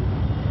issue?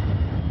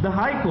 The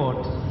High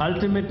Court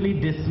ultimately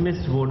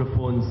dismissed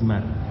Vodafone's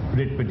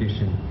writ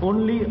petition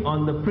only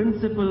on the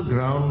principal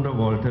ground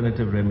of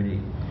alternative remedy.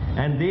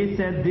 And they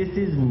said this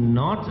is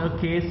not a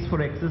case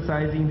for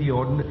exercising the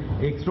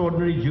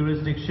extraordinary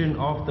jurisdiction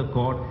of the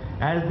court,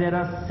 as there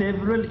are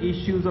several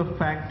issues of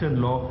fact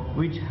and law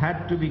which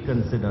had to be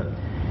considered.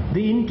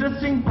 The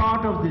interesting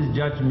part of this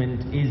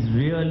judgment is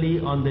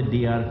really on the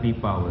DRP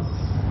powers.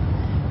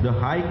 The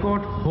High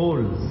Court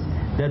holds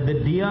that the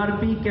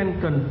DRP can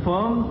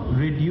confirm,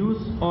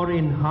 reduce or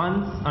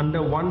enhance under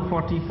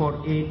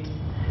 144(8),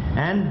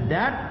 and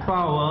that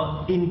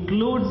power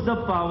includes the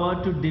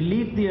power to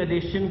delete the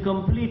addition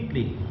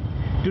completely,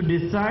 to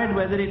decide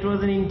whether it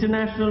was an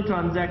international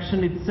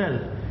transaction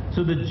itself.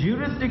 So the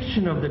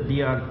jurisdiction of the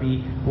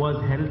DRP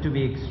was held to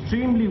be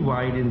extremely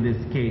wide in this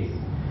case.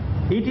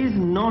 It is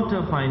not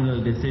a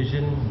final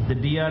decision. The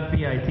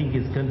DRP, I think,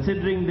 is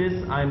considering this.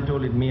 I am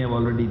told it may have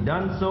already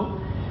done so.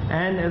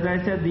 And as I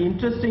said, the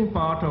interesting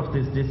part of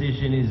this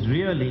decision is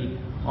really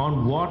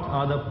on what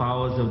are the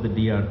powers of the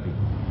DRP.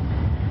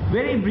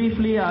 Very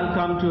briefly, I'll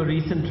come to a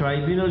recent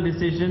tribunal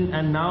decision,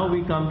 and now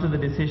we come to the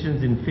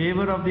decisions in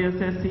favor of the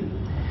assessee.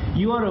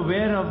 You are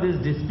aware of this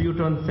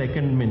dispute on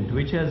secondment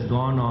which has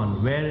gone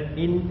on, where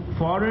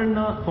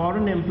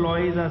foreign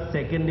employees are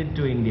seconded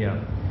to India.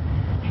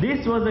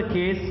 This was a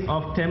case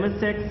of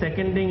Temasek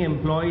seconding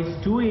employees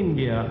to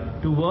India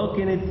to work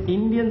in its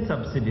Indian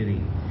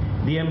subsidiary.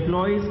 The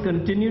employees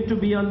continued to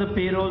be on the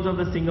payrolls of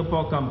the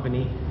Singapore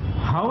company.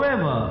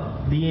 However,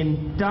 the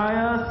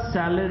entire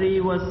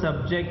salary was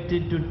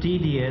subjected to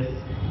TDS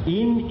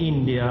in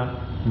India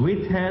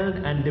withheld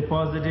and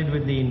deposited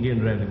with the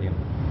Indian revenue.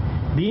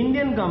 The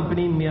Indian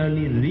company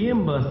merely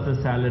reimbursed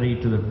the salary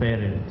to the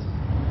parent.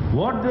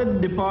 What did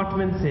the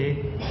department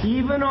say?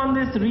 Even on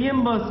this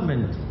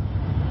reimbursement,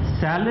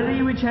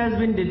 salary which has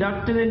been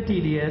deducted in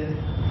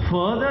TDS,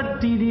 further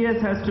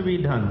TDS has to be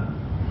done.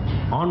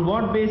 On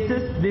what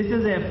basis? This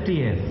is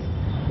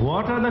FTS.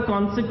 What are the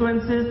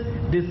consequences?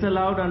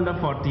 Disallowed under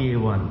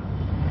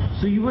 40A1.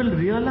 So you will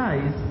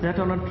realize that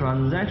on a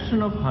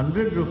transaction of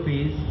 100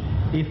 rupees,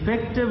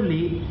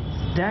 effectively,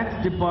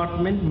 tax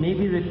department may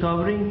be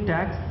recovering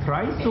tax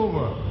thrice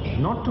over,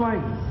 not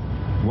twice.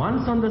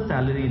 Once on the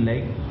salary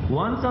leg,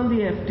 once on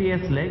the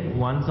FTS leg,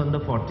 once on the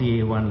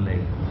 40A1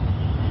 leg.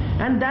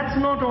 And that's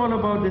not all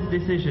about this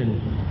decision,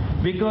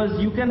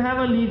 because you can have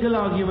a legal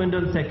argument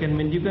on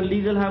secondment, you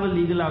can have a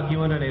legal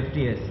argument on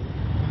FTS.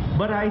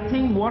 But I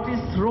think what is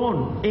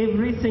thrown,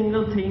 every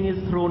single thing is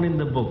thrown in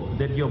the book,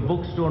 that your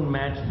books don't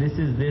match, this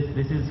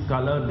is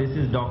colored, this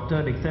is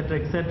doctored, etc.,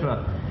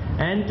 etc.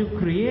 And to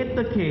create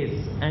the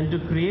case and to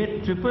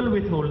create triple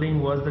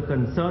withholding was the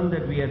concern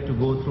that we had to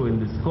go through in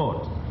this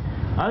court.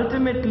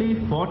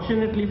 Ultimately,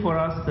 fortunately for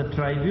us, the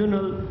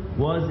tribunal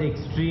was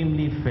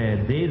extremely fair.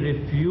 They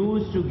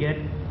refused to get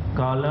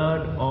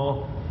colored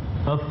or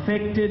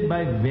affected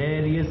by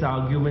various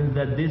arguments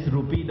that this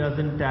rupee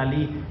doesn't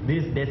tally,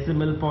 this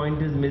decimal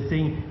point is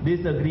missing,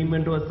 this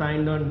agreement was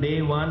signed on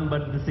day 1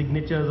 but the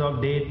signatures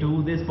of day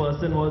 2, this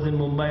person was in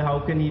Mumbai, how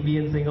can he be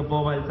in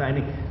Singapore while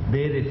signing?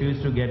 They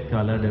refused to get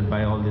colored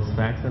by all these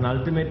facts and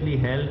ultimately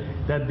held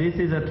that this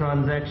is a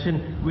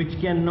transaction which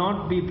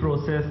cannot be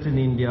processed in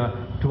India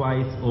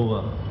twice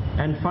over.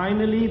 And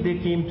finally, they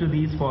came to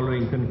these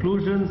following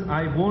conclusions.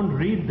 I won't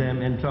read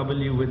them and trouble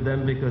you with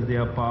them because they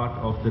are part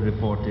of the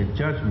reported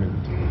judgment.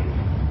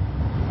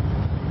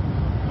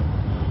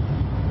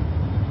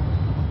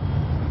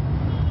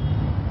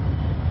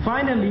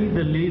 Finally,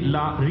 the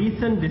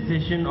recent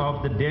decision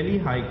of the Delhi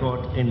High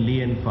Court in Li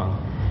and Fung.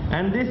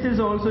 And this is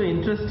also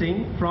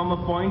interesting from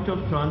a point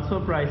of transfer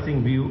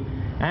pricing view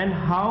and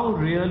how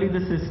really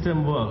the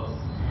system works.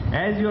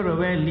 As you're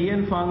aware, Li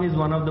and Fung is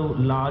one of the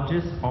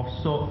largest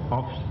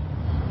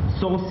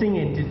sourcing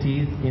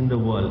entities in the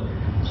world.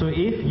 So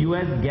if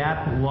US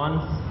Gap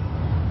wants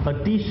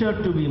a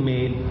t-shirt to be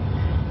made,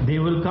 they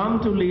will come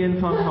to Li and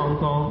Fung Hong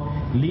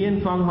Kong. Li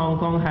and Fung Hong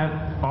Kong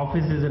have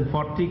offices in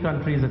 40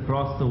 countries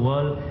across the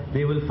world.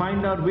 They will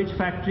find out which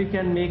factory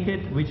can make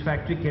it, which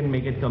factory can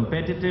make it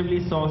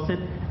competitively, source it,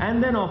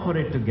 and then offer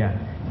it to Gap.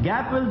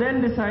 Gap will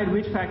then decide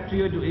which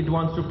factory it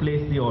wants to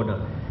place the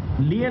order.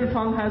 Li and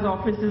Fung has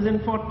offices in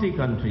 40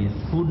 countries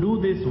who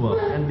do this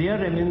work, and they are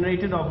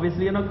remunerated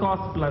obviously on a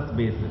cost-plus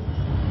basis.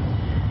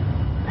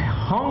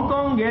 Hong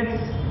Kong gets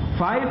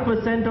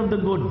 5% of the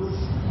goods.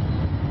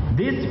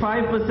 This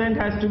 5%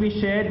 has to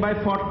be shared by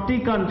 40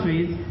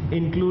 countries,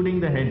 including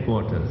the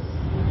headquarters.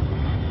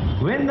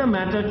 When the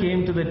matter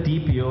came to the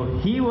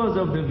TPO, he was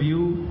of the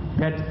view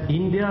that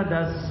India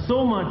does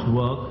so much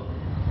work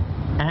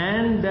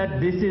and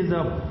that this is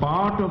a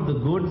part of the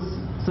goods.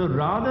 So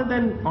rather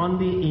than on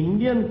the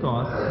Indian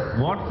cost,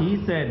 what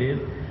he said is,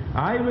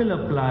 I will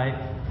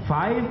apply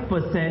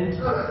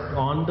 5%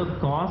 on the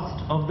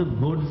cost of the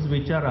goods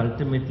which are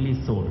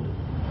ultimately sold.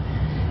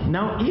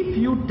 Now, if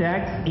you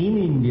tax in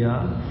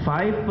India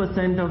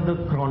 5% of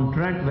the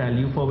contract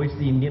value for which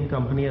the Indian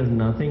company has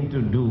nothing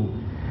to do,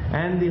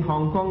 and the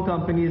Hong Kong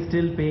company is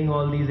still paying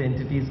all these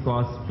entities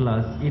cost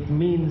plus, it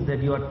means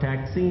that you are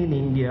taxing in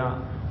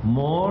India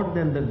more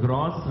than the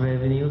gross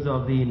revenues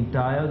of the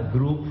entire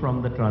group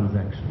from the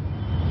transaction.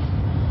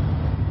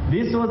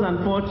 This was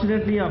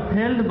unfortunately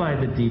upheld by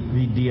the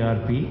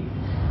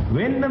DRP.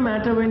 When the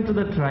matter went to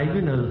the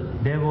tribunal,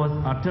 there was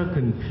utter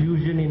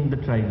confusion in the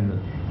tribunal.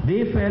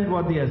 They felt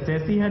what the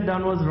assessee had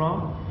done was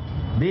wrong.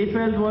 They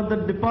felt what the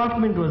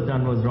department was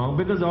done was wrong,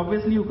 because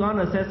obviously you can't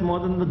assess more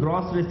than the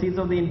gross receipts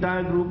of the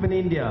entire group in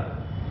India.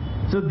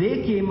 So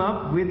they came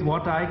up with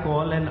what I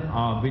call an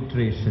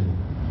arbitration.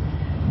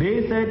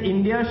 They said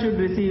India should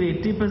receive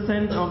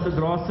 80% of the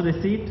gross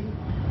receipt,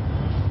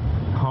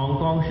 Hong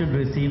Kong should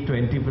receive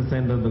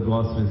 20% of the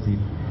gross receipt.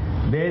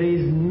 There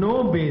is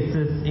no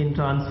basis in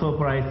transfer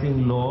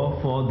pricing law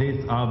for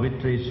this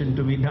arbitration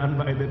to be done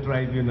by the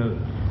tribunal.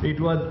 It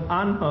was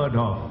unheard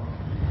of.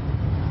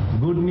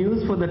 Good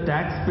news for the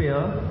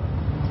taxpayer,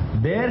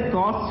 their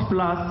cost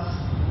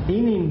plus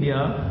in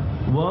India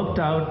worked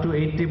out to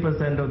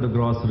 80% of the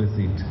gross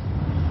receipt.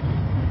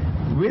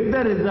 With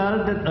the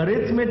result that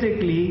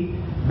arithmetically,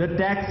 the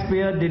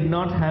taxpayer did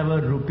not have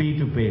a rupee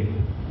to pay.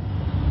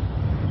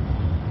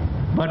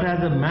 But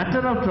as a matter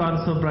of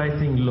transfer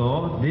pricing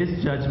law,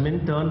 this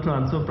judgment turned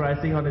transfer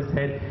pricing on its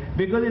head,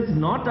 because it's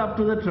not up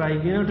to the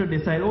tribunal to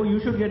decide, oh, you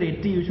should get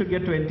 80, you should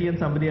get 20, and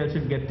somebody else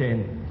should get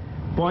 10.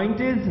 Point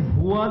is,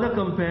 who are the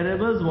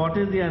comparables, what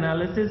is the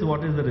analysis,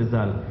 what is the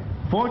result?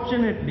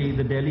 Fortunately,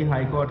 the Delhi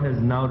High Court has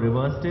now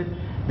reversed it.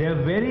 There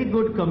are very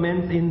good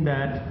comments in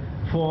that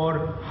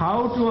for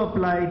how to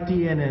apply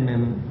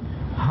TNMM,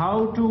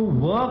 how to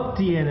work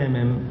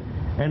TNMM,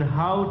 and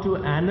how to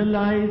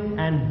analyze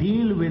and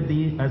deal with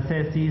the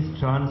assessee's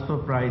transfer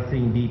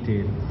pricing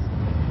details.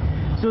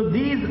 So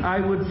these, I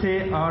would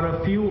say, are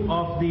a few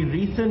of the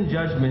recent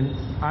judgments.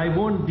 I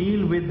won't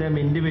deal with them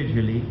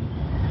individually,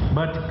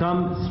 but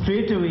come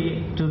straight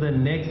away to the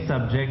next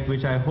subject,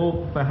 which I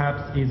hope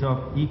perhaps is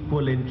of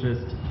equal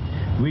interest,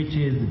 which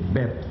is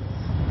BEPS.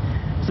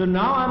 So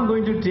now I'm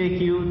going to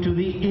take you to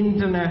the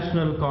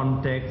international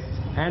context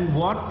and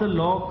what the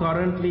law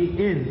currently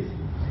is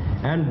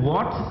and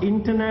what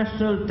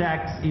international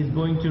tax is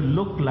going to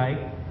look like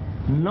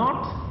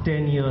not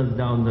 10 years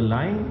down the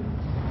line,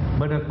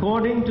 but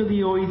according to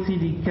the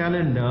OECD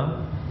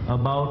calendar,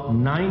 about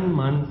 9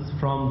 months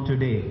from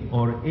today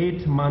or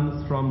 8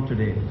 months from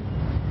today.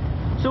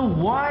 So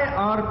why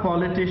are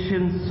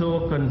politicians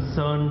so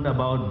concerned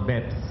about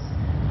BEPS?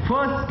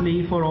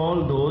 Firstly, for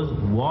all those,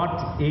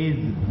 what is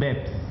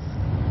BEPS?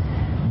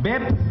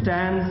 BEPS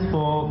stands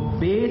for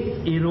Base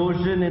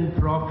Erosion and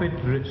Profit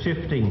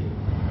Shifting.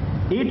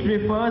 It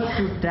refers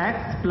to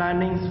tax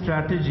planning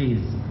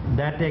strategies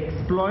that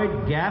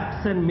exploit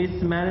gaps and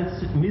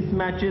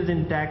mismatches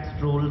in tax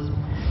rules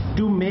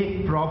to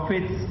make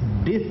profits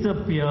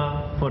disappear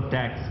for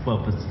tax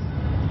purposes.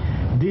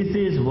 This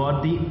is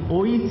what the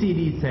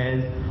OECD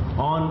says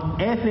on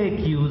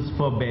FAQs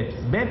for BEPS.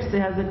 BEPS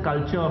has a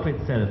culture of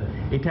itself.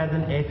 It has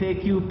an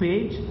FAQ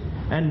page,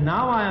 and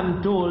now I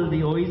am told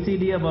the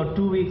OECD about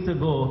 2 weeks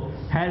ago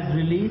has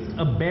released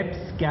a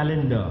BEPS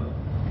calendar.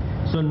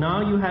 So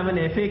now you have an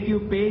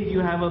FAQ page, you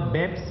have a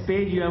BEPS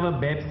page, you have a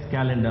BEPS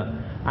calendar.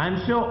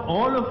 I'm sure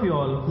all of you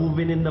all who've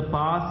been in the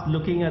past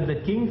looking at the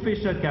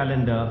Kingfisher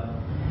calendar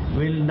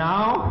will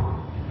now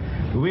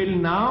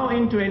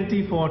in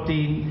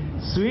 2014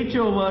 switch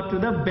over to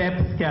the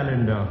BEPS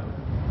calendar.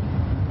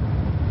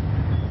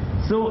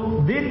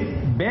 So this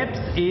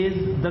BEPS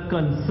is the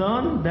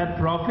concern that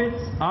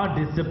profits are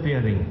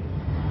disappearing.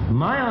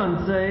 My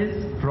answer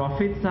is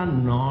profits are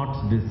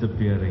not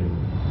disappearing.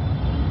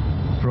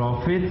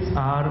 Profits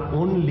are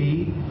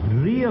only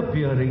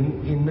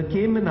reappearing in the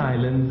Cayman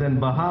Islands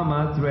and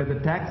Bahamas, where the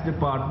tax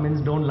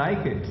departments don't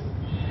like it.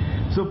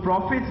 So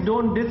profits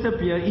don't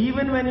disappear.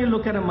 Even when you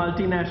look at a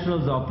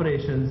multinational's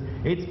operations,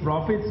 its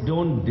profits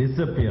don't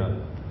disappear.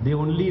 They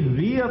only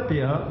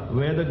reappear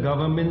where the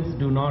governments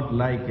do not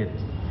like it.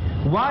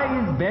 Why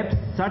is BEPS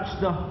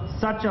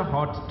such a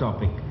hot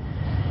topic?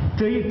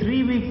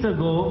 Three weeks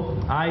ago,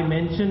 I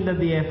mentioned at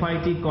the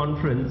FIT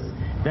conference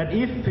that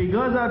if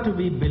figures are to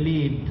be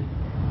believed,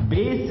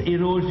 base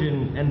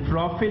erosion and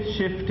profit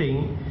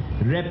shifting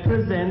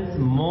represents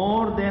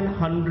more than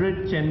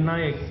 100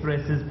 Chennai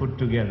Expresses put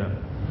together.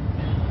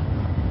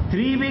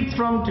 3 weeks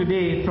from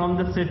today, from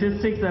the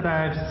statistics that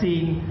I have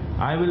seen,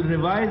 I will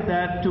revise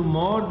that to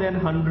more than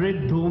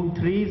 100 Dhoom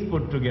 3s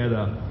put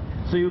together.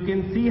 So you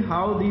can see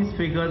how these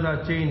figures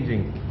are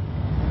changing.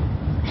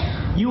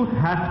 You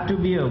have to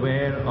be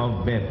aware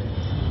of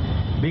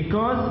BEPS,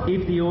 because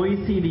if the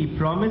OECD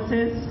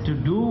promises to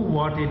do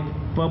what it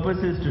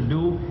purposes to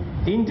do,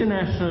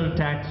 international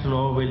tax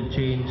law will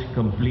change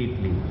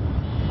completely.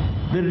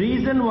 The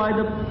reason why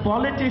the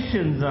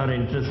politicians are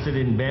interested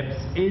in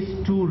BEPS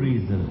is 2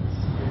 reasons.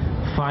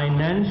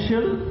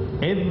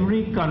 Financial,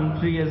 every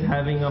country is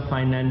having a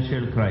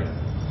financial crisis.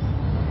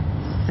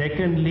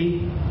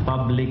 Secondly,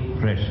 public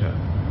pressure.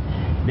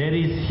 There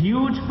is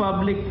huge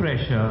public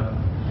pressure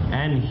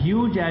and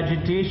huge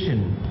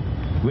agitation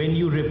when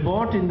you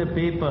report in the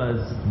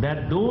papers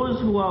that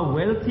those who are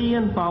wealthy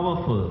and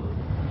powerful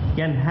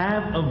can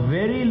have a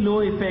very low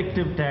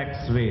effective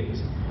tax rate,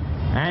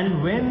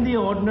 and when the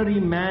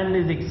ordinary man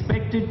is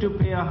expected to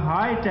pay a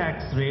high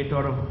tax rate,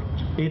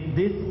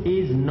 this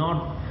is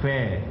not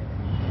fair.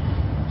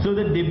 So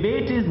the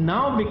debate is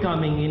now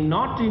becoming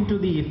not into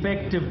the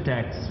effective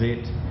tax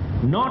rate,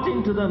 not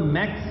into the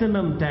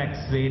maximum tax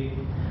rate,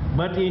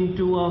 but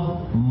into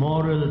a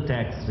moral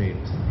tax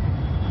rate.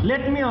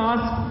 Let me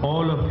ask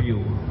all of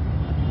you,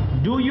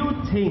 do you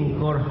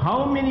think, or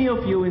how many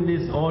of you in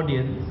this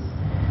audience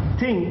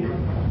think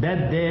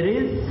that there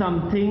is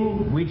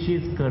something which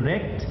is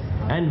correct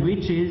and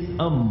which is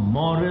a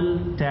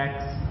moral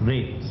tax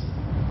rate?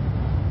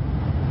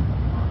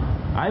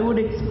 I would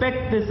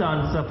expect this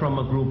answer from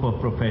a group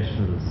of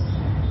professionals.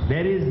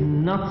 There is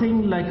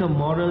nothing like a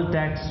moral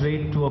tax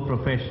rate to a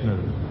professional.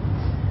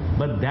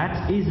 But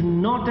that is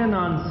not an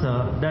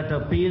answer that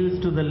appeals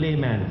to the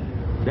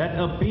layman, that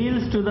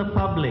appeals to the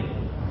public.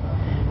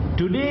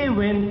 Today,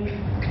 when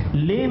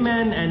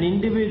laymen and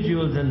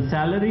individuals and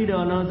salaried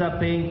earners are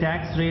paying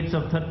tax rates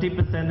of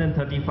 30% and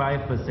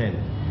 35%,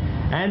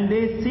 and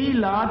they see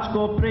large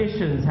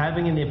corporations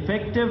having an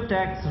effective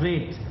tax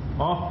rate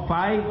of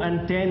 5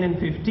 and 10 and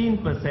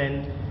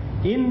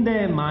 15%, in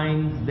their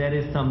minds there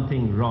is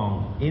something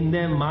wrong. In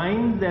their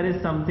minds there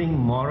is something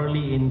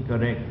morally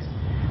incorrect.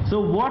 So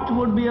what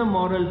would be a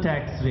moral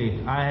tax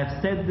rate? I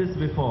have said this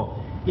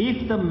before.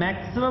 If the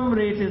maximum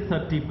rate is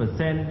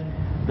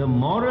 30%, the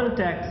moral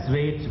tax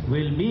rate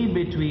will be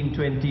between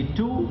 22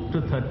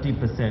 to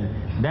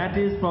 30%. That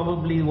is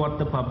probably what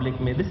the public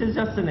may. This is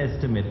just an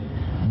estimate.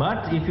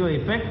 But if your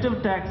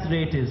effective tax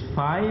rate is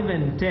 5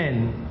 and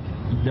 10,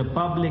 the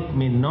public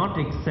may not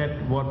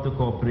accept what the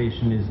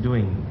corporation is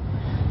doing.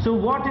 So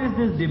what is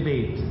this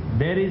debate?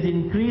 There is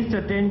increased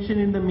attention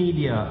in the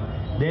media.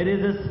 There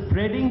is a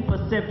spreading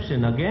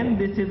perception. Again,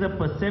 this is a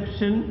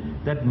perception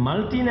that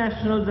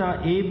multinationals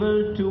are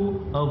able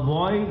to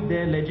avoid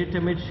their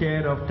legitimate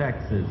share of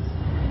taxes.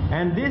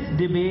 And this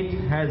debate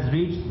has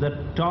reached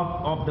the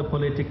top of the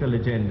political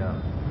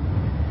agenda.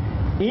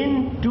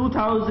 In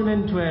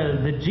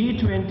 2012, the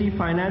G20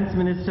 finance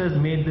ministers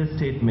made this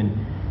statement: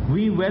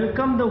 "We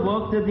welcome the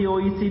work that the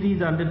OECD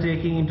is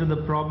undertaking into the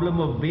problem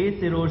of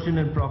base erosion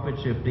and profit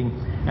shifting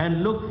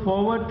and look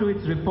forward to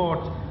its report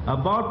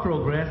about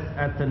progress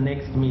at the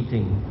next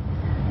meeting."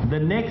 The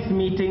next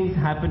meetings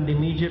happened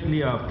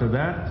immediately after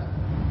that.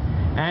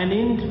 And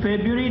in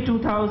February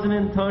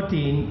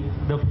 2013,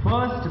 the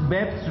first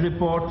BEPS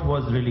report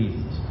was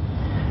released.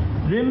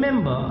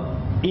 Remember,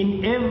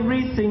 in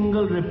every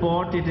single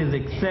report, it is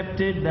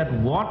accepted that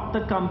what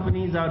the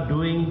companies are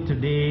doing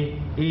today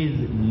is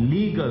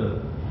legal.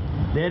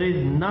 There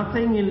is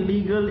nothing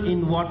illegal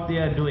in what they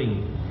are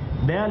doing.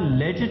 They are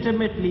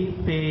legitimately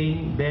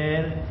paying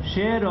their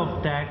share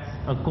of tax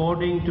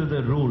according to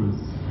the rules.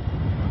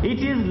 It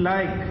is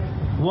like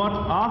what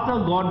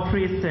Arthur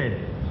Godfrey said: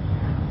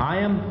 "I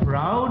am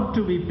proud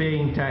to be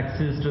paying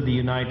taxes to the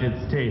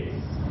United States.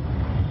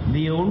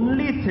 The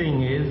only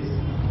thing is,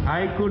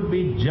 I could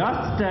be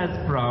just as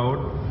proud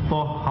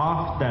for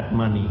half that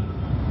money."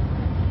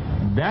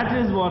 That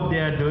is what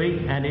they are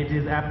doing, and it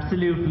is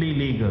absolutely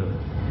legal.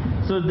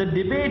 So the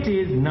debate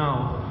is now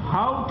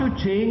how to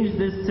change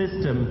this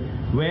system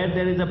where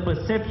there is a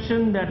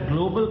perception that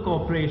global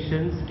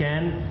corporations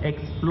can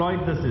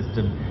exploit the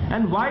system.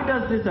 And why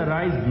does this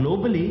arise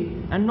globally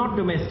and not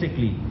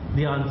domestically?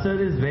 The answer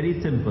is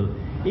very simple.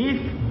 If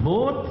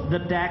both the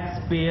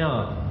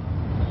taxpayer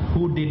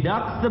who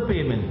deducts the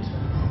payment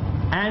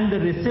and the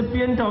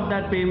recipient of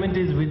that payment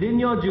is within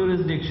your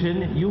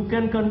jurisdiction, you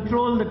can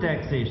control the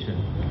taxation.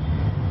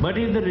 But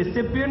if the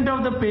recipient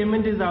of the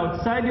payment is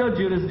outside your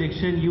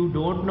jurisdiction, you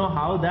don't know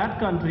how that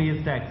country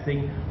is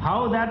taxing,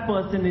 how that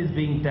person is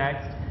being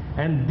taxed,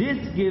 and this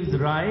gives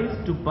rise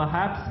to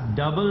perhaps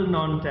double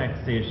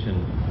non-taxation.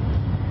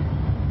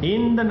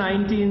 In the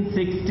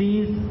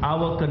 1960s,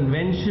 our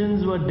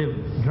conventions were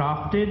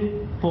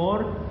drafted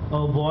for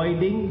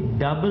avoiding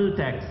double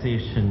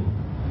taxation.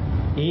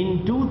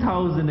 In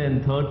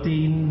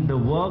 2013, the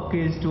work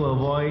is to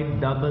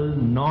avoid double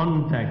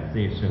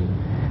non-taxation.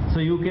 So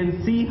you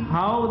can see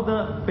how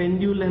the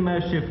pendulum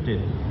has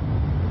shifted.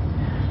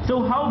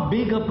 So how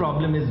big a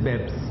problem is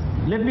BEPS?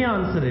 Let me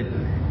answer it.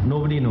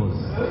 Nobody knows.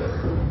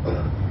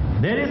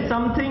 There is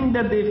something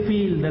that they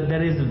feel that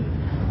there is,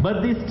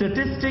 but the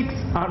statistics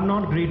are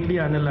not greatly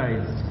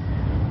analyzed.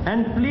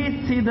 And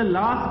please see the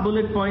last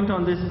bullet point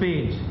on this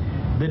page.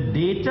 The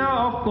data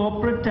of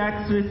corporate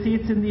tax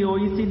receipts in the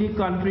OECD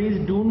countries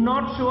do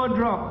not show a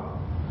drop.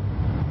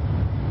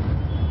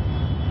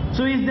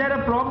 So is there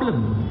a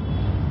problem?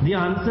 The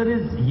answer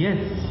is yes.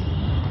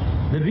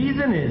 The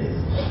reason is,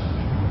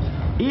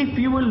 if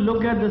you will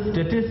look at the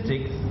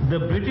statistics, the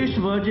British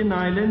Virgin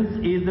Islands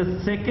is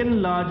the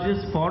second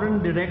largest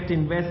foreign direct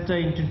investor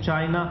into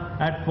China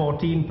at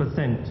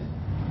 14%.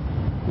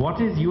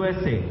 What is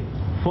USA?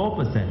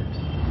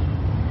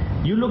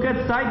 4%. You look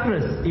at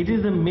Cyprus, it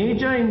is a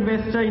major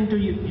investor into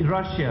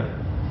Russia.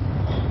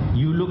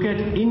 You look at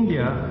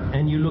India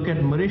and you look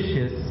at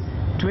Mauritius,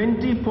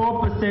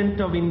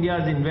 24% of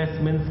India's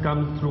investments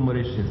comes through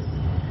Mauritius.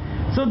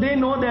 So they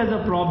know there's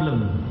a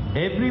problem.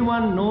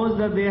 Everyone knows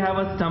that they have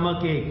a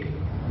stomach ache.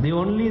 They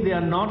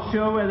are not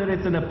sure whether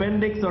it's an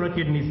appendix or a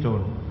kidney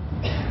stone.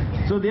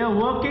 So they are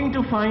working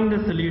to find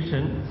a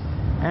solution,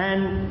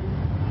 and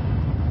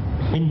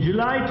in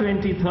July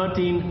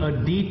 2013,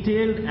 a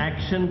detailed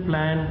action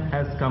plan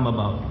has come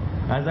about.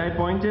 As I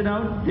pointed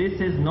out,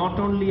 this is not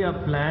only a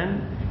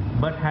plan,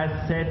 but has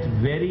set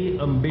very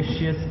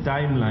ambitious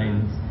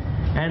timelines.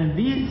 And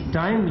these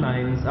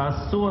timelines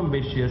are so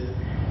ambitious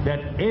that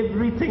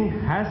everything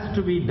has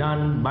to be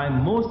done by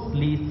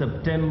mostly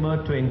September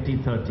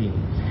 2013,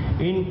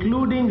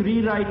 including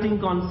rewriting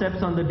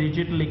concepts on the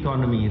digital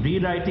economy,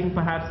 rewriting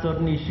perhaps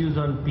certain issues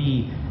on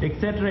P,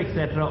 etc.,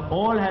 etc.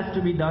 All has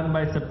to be done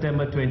by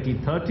September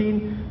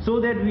 2013 so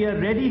that we are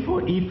ready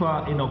for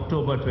IFA in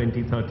October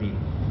 2013.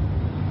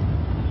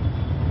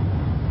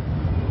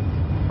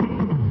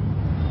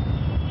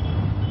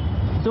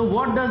 So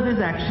what does this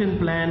action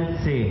plan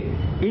say?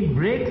 It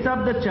breaks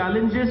up the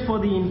challenges for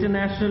the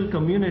international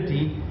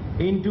community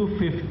into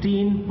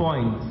 15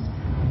 points.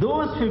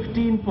 Those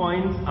 15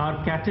 points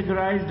are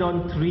categorized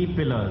on 3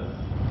 pillars.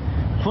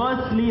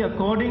 Firstly,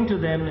 according to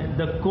them,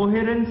 the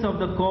coherence of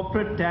the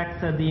corporate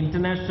tax at the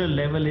international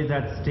level is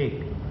at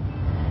stake.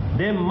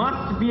 There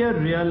must be a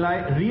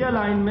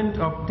realignment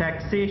of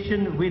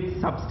taxation with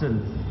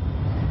substance,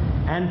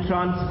 and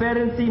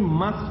transparency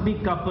must be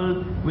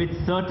coupled with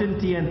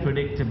certainty and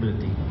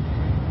predictability.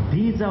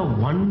 These are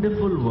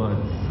wonderful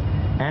words,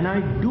 and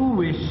I do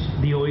wish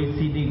the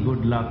OECD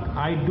good luck.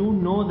 I do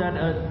know that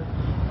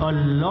a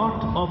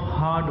lot of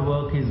hard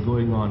work is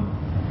going on.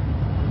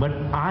 But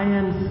I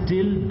am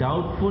still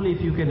doubtful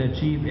if you can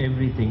achieve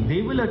everything.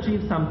 They will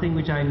achieve something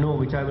which I know,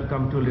 which I will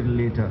come to a little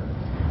later.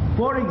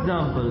 For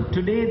example,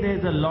 today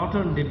there's a lot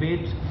of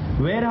debate,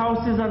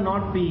 warehouses are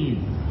not PEs.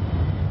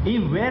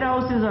 If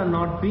warehouses are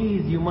not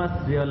PEs, you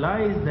must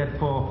realize that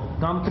for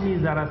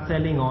companies that are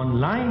selling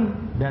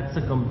online, that's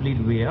a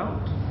complete way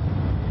out.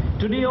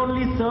 Today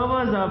only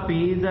servers are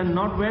PEs and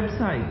not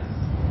websites.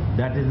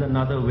 That is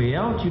another way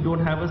out. You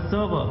don't have a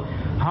server.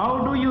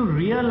 How do you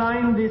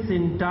realign this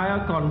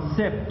entire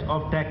concept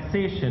of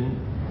taxation?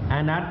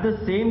 And at the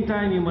same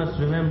time, you must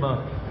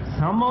remember,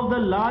 some of the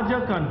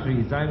larger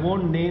countries, I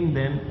won't name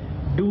them,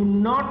 do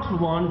not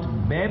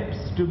want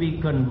BEPS to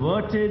be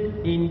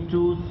converted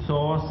into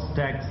source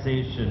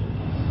taxation.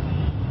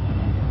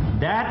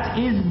 That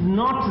is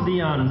not the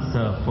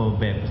answer for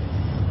BEPS.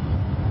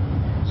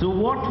 So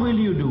what will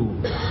you do?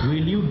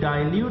 Will you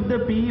dilute the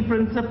PE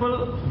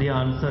principle? The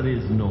answer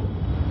is no.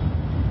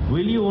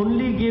 Will you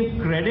only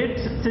give credit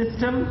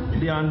system?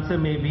 The answer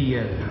may be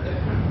yes.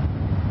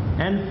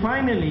 And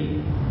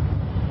finally,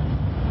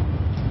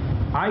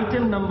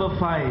 item number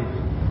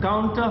 5,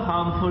 counter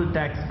harmful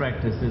tax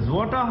practices.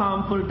 What are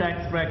harmful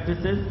tax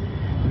practices?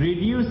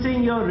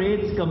 Reducing your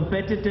rates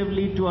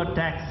competitively to a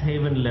tax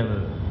haven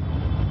level.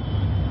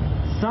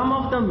 Some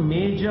of the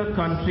major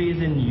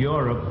countries in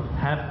Europe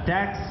have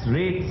tax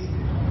rates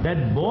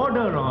that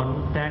border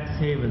on tax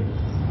havens.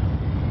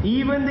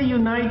 Even the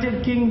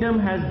United Kingdom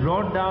has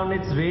brought down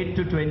its rate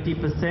to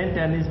 20%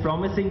 and is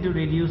promising to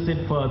reduce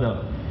it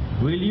further.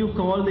 Will you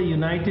call the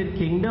United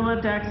Kingdom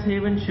a tax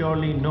haven?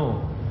 Surely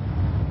no.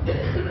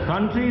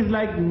 Countries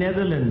like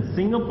Netherlands,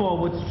 Singapore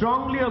would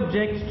strongly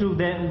object to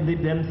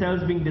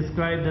themselves being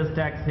described as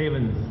tax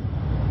havens.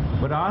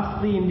 But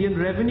ask the Indian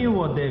revenue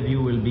what their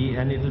view will be,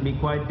 and it will be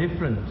quite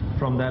different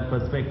from that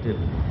perspective.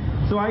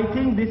 So I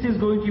think this is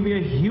going to be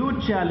a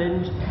huge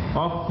challenge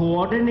of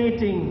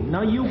coordinating.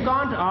 Now you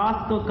can't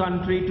ask a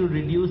country to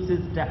reduce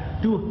its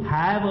to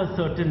have a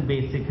certain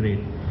basic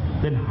rate.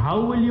 Then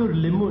how will you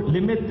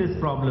limit this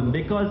problem?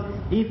 Because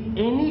if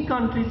any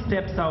country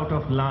steps out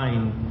of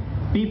line,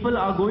 people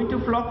are going to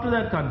flock to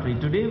that country.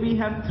 Today we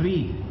have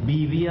 3,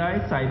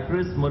 BVI,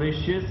 Cyprus,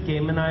 Mauritius,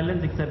 Cayman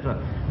Islands,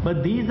 etc.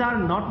 But these are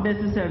not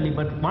necessarily,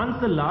 but once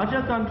the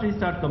larger countries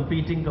start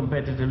competing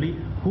competitively,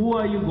 who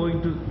are you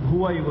going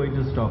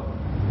to stop?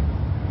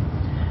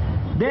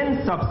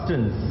 Then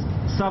substance.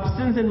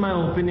 Substance, in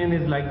my opinion,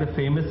 is like the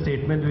famous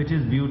statement which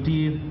is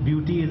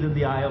beauty is in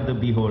the eye of the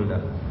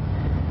beholder.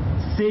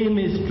 Same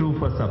is true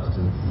for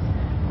substance.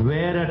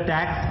 Where a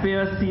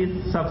taxpayer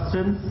sees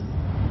substance,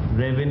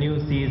 revenue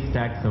sees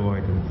tax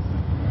avoidance.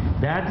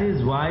 That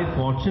is why,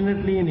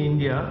 fortunately, in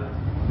India,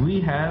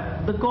 we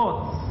have the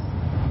courts.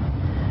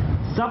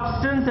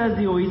 Substance, as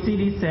the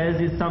OECD says,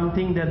 is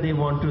something that they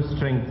want to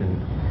strengthen.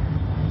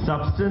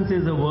 Substance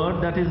is a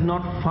word that is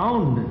not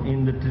found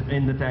in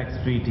the tax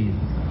treaties.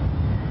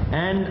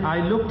 And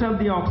I looked up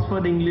the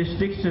Oxford English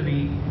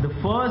Dictionary. The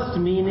first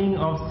meaning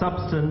of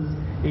substance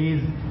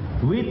is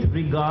with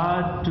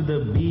regard to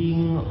the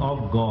being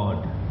of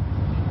God.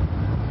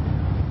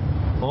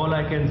 All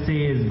I can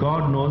say is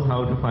God knows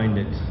how to find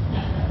it.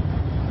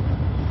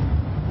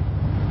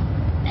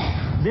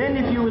 Then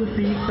if you will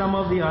see some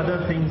of the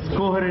other things,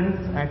 coherence,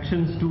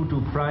 actions 2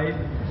 to 5.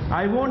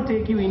 I won't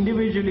take you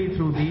individually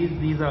through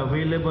these are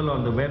available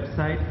on the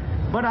website,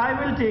 but I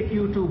will take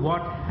you to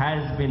what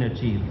has been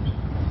achieved.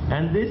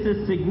 And this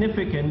is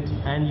significant,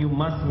 and you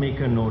must make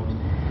a note.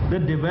 The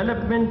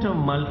development of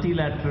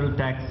multilateral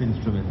tax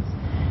instruments.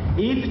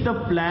 If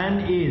the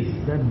plan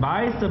is that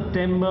by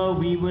September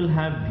we will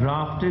have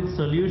drafted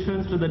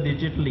solutions to the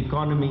digital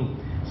economy,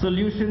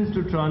 solutions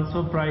to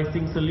transfer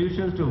pricing,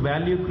 solutions to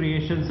value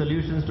creation,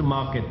 solutions to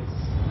markets,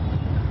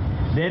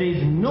 there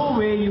is no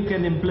way you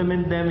can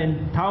implement them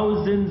in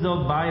thousands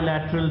of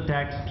bilateral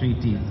tax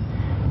treaties.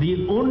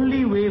 The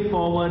only way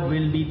forward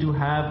will be to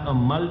have a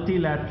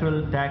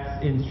multilateral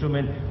tax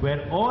instrument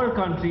where all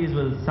countries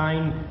will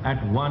sign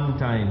at one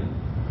time.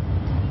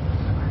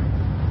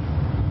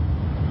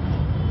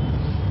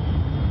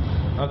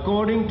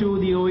 According to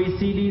the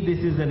OECD,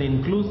 this is an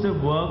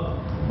inclusive work,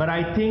 but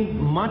I think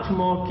much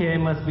more care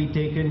must be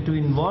taken to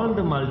involve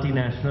the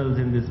multinationals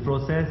in this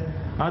process.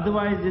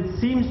 Otherwise, it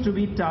seems to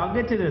be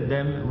targeted at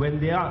them when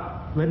they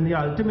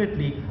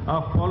ultimately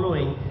are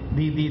following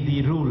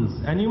the rules.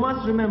 And you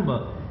must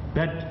remember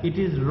that it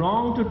is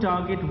wrong to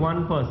target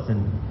one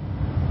person.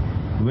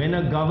 When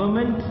a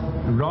government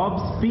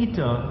robs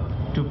Peter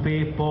to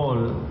pay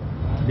Paul,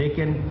 they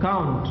can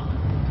count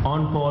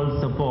on Paul's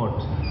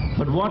support.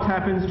 But what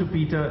happens to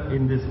Peter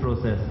in this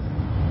process?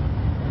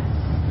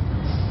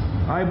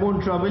 I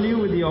won't trouble you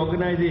with the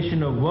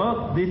organization of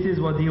work. This is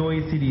what the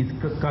OECD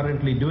is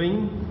currently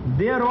doing.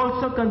 They are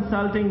also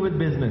consulting with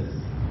business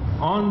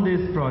on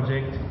this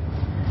project.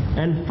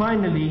 And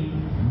finally,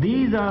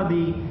 these are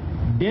the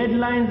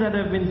deadlines that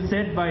have been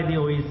set by the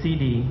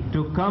OECD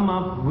to come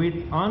up with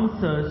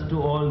answers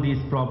to all these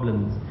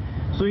problems.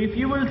 So if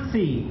you will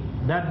see,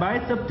 that by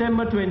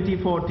September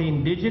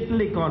 2014,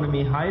 digital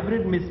economy,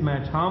 hybrid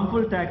mismatch,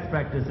 harmful tax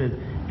practices,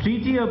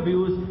 treaty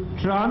abuse,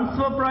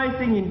 transfer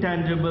pricing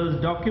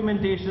intangibles,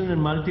 documentation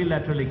and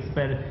multilateral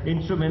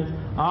instruments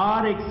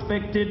are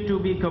expected to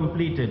be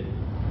completed.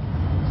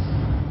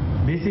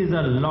 This is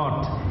a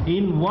lot.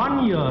 In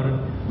 1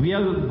 year, we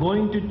are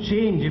going to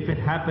change, if it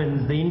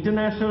happens, the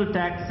international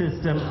tax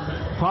system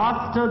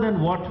faster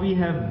than what we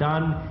have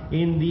done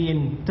in the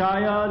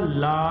entire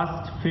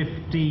last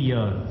 50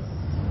 years.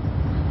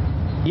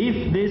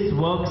 If this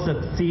work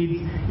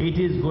succeeds, it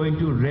is going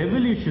to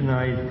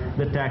revolutionize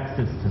the tax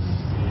system.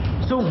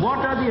 So what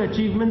are the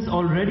achievements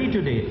already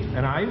to date?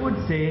 And I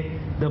would say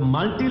the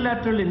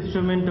multilateral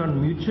instrument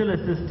on mutual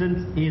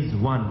assistance is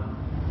one.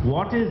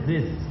 What is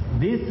this?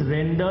 This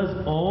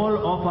renders all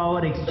of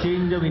our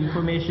exchange of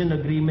information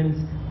agreements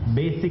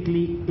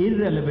basically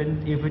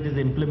irrelevant if it is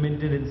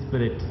implemented in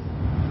spirit.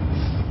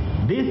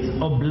 This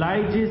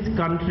obliges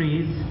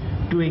countries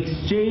to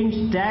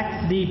exchange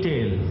tax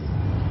details,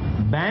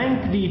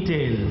 bank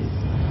details,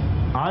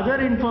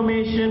 other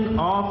information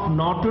of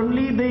not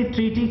only the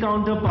treaty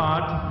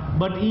counterpart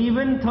but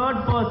even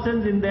third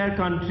persons in their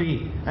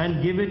country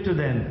and give it to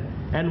them.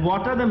 And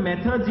what are the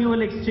methods you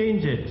will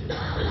exchange it?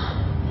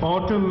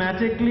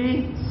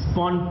 Automatically,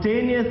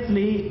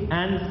 spontaneously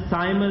and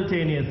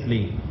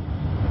simultaneously.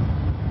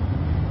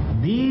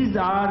 These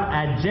are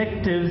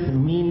adjectives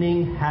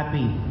meaning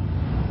happy.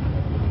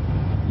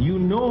 You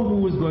know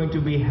who is going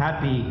to be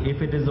happy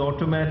if it is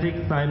automatic,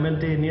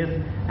 simultaneous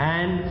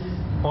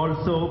and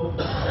also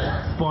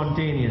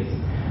spontaneous.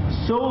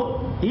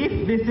 So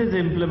if this is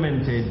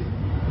implemented,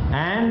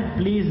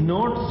 and please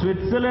note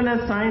Switzerland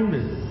has signed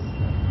this,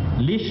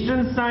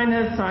 Liechtenstein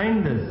has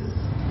signed this.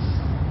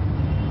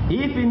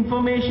 If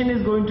information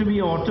is going to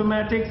be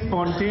automatic,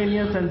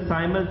 spontaneous and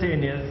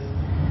simultaneous,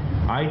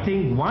 I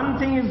think one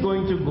thing is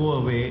going to go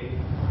away,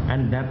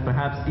 and that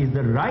perhaps is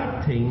the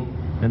right thing,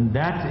 and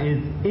that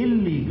is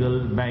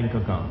illegal bank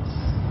accounts.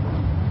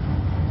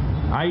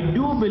 I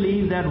do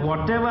believe that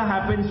whatever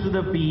happens to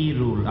the PE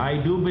rule,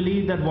 I do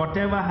believe that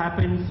whatever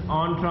happens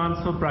on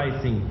transfer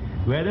pricing,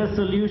 whether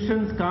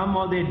solutions come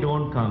or they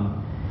don't come,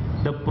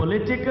 the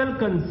political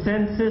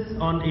consensus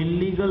on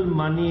illegal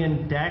money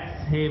and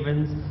tax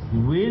havens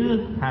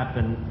will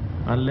happen,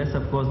 unless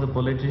of course the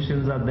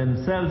politicians are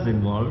themselves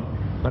involved,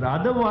 but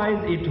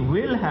otherwise it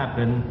will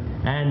happen,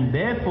 and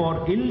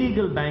therefore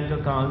illegal bank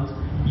accounts,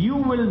 you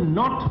will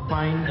not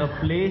find a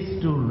place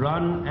to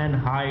run and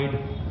hide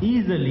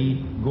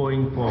easily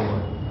going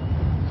forward.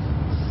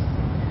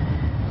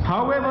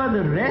 However,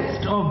 the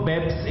rest of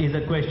BEPS is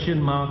a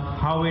question mark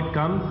how it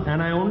comes,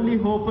 and I only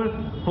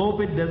hope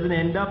it doesn't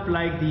end up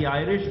like the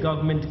Irish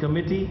government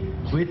committee,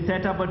 which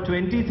set up a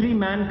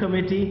 23-man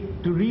committee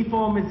to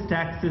reform its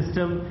tax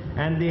system,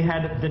 and they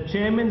had the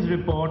chairman's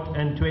report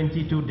and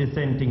 22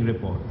 dissenting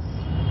reports.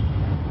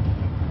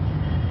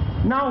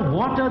 Now,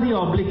 what are the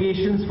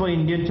obligations for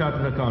Indian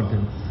Chartered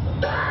Accountants?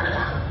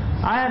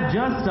 I have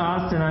just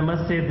asked, and I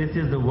must say this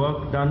is the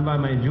work done by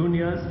my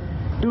juniors,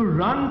 to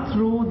run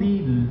through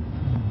the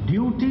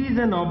duties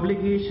and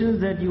obligations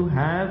that you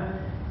have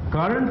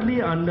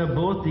currently under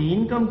both the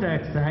Income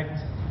Tax Act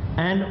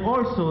and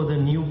also the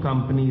New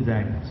Companies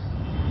Act.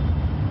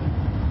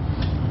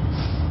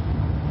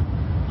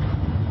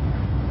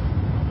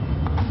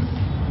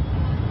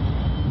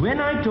 When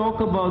I talk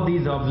about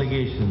these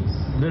obligations,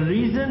 the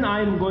reason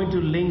I'm going to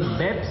link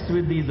BEPS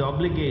with these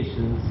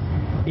obligations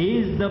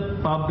is the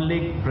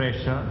public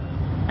pressure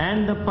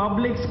and the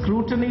public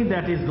scrutiny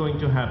that is going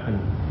to happen.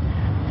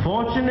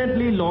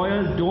 Fortunately,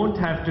 lawyers don't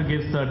have to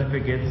give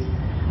certificates,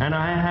 and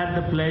I had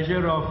the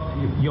pleasure of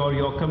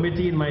your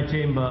committee in my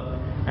chamber,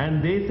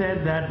 and they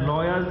said that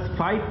lawyers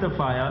fight the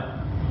fire,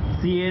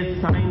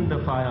 CAs sign the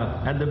fire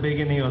at the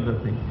beginning of the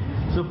thing.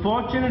 So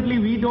fortunately,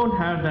 we don't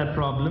have that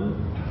problem,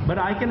 but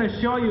I can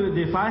assure you that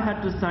if I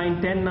had to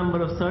sign 10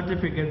 number of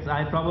certificates,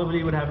 I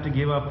probably would have to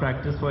give up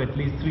practice for at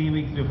least 3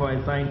 weeks before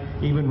I sign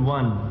even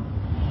one.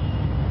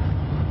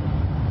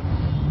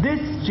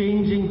 This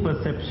changing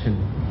perception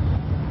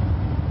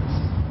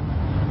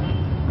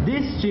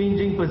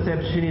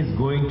is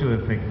going to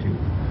affect you.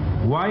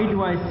 Why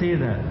do I say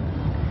that?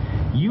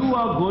 You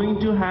are going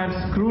to have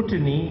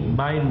scrutiny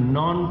by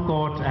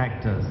non-court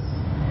actors.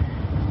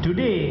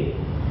 Today,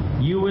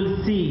 you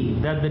will see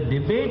that the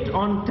debate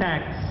on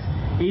tax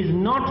is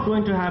not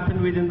going to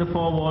happen within the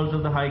four walls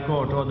of the High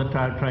Court or the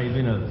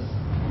tribunals.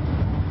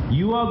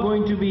 You are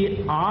going to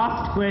be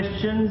asked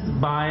questions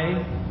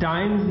by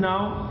Times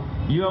Now.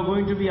 You are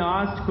going to be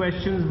asked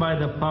questions by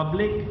the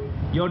public.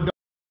 Your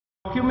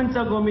documents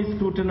are going to be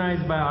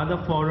scrutinized by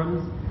other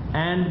forums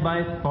and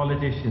by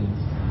politicians.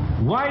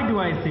 Why do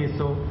I say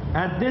so?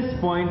 At this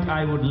point,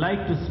 I would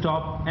like to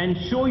stop and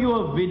show you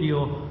a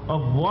video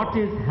of what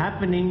is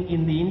happening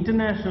in the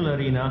international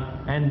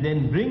arena and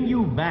then bring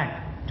you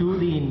back to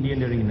the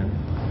Indian arena.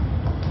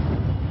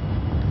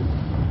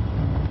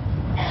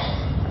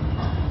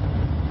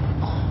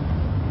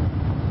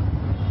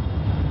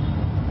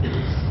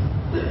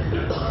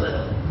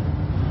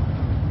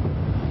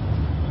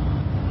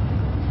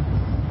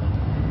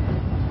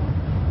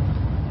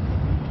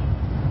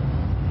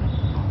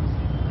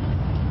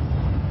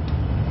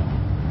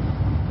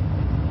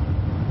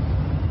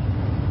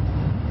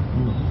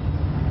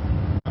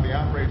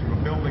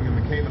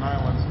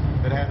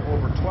 that had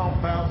over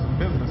 12,000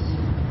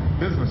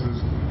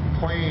 businesses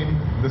claim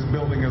this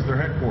building as their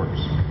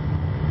headquarters.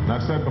 And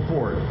I've said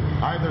before,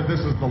 either this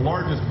is the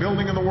largest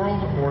building in the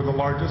world or the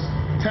largest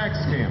tax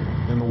scam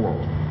in the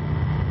world.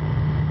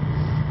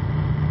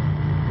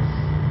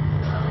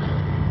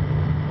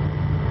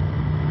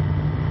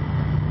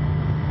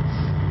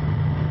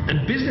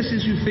 And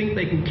businesses who think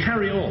they can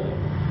carry on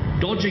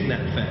dodging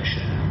that fair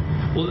share,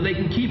 or that they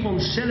can keep on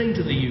selling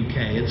to the UK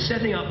and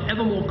setting up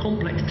ever more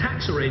complex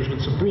tax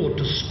arrangements abroad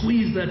to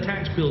squeeze their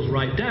tax bills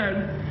right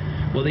down,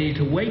 well, they need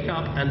to wake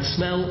up and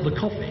smell the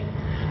coffee,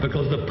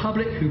 because the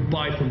public who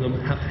buy from them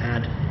have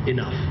had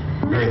enough.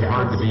 Very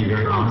hard to be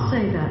very honest.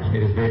 You can't say that.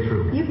 It is very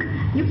true.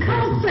 You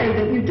can't say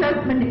that you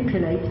don't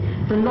manipulate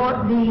the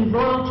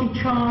royalty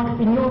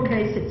charge. In your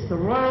case, it's the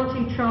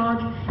royalty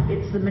charge.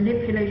 It's the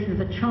manipulation of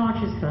the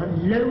charges for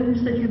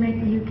loans that you make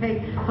the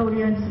UK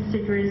wholly owned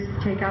subsidiaries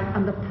take out,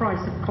 and the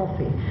price of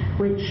coffee,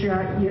 which you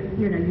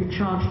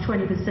charge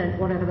 20%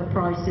 whatever the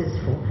price is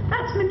for.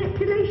 That's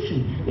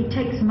manipulation. It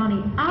takes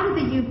money out of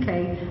the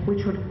UK,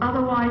 which would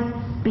otherwise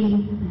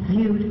be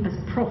viewed as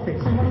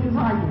profit. So what are you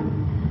hiding?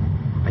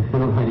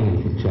 We're not hiding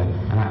anything, Chair.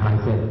 I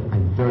said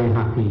I'm very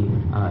happy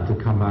to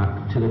come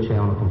back to the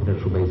Chair on a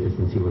confidential basis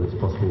and see whether it's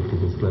possible to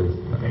disclose.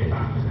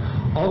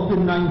 Of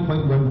the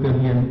 £9.1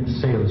 billion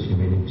sales you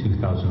made in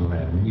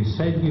 2011, you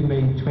said you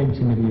made £20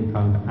 million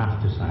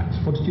after tax.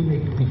 What did you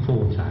make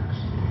before tax?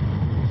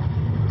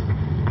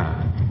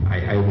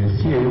 I would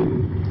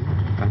assume,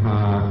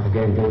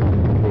 again, given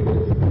the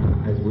figures,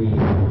 as we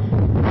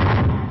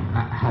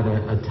had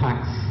a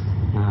tax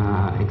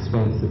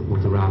expense that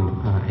was around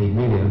 8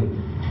 million,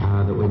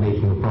 that we're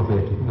making a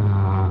profit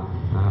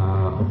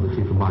of the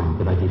two combined,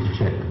 but I need to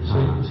check.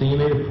 So you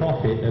made a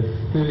profit of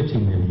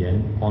 30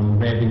 million on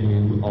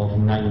revenue of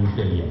 9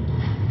 billion.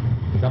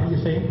 Is that what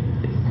you're saying?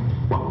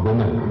 Well,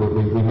 no.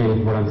 We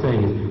made, what I'm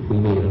saying is we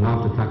made an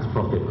after-tax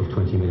profit of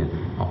 20 million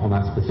on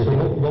that specific.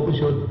 So what was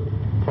your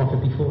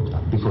profit before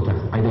tax? Before tax.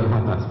 I don't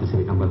have that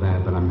specific number there,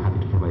 but I'm happy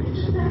to provide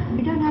you.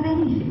 We don't have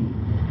anything.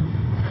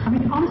 I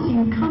mean, honestly,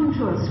 you come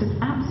to us with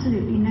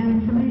absolutely no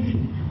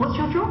information. What's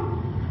your job?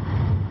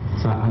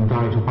 So I'm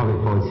Director of Public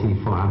Policy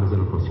for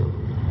Amazon across Europe.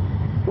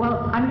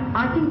 Well,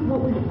 I think what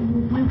we'll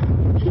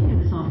continue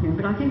this afternoon,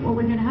 but I think what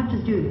we're going to have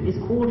to do is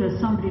order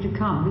somebody to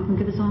come who can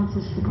give us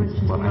answers to the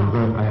questions we ask.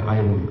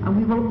 And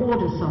we will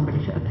order somebody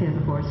to appear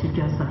before us who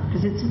does that,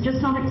 because it's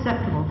just not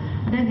acceptable.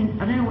 I don't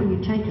know what you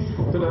take us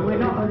for.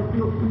 We're not,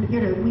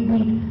 we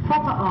need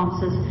proper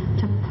answers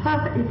to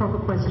perfectly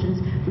proper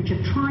questions which are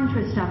trying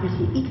to establish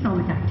the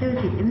economic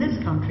activity in this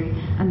country,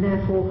 and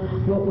therefore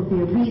what would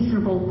be a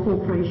reasonable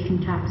corporation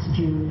tax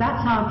due.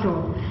 That's our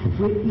job.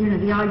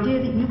 The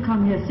idea that you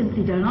come here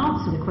simply don't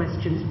answer the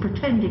questions,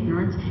 pretend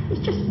ignorance,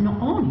 it's just not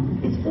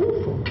on. It's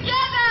awful.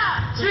 Together!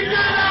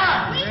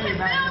 Together! We can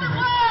build the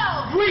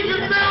world! We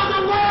can build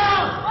the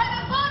world! We're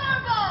the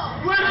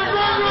vulnerable! We're the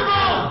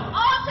vulnerable!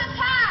 On to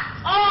tax!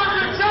 On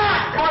to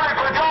tax! Money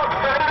for jobs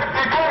and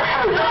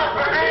education! Not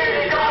for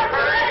greedy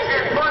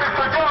corporations! Money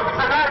for jobs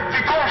and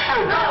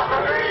education! Not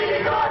for greedy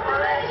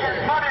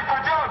corporations! Money for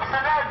jobs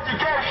and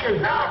education!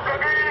 Not for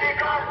greedy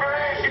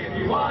corporations!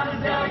 If you want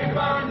to sell your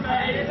phones,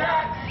 pay your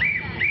tax!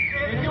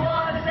 If you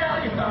want to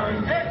sell your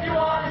phones, if you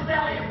want to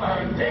sell your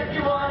phones, if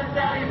you want to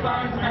sell your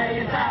phones, pay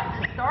your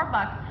tax!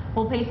 Starbucks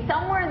will pay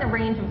somewhere in the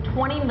range of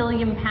 £20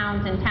 million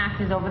in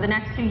taxes over the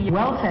next 2 years.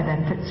 Welfare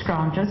benefit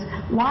scroungers,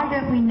 why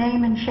don't we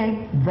name and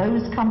shame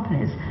those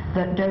companies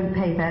that don't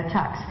pay their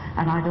tax?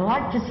 And I'd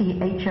like to see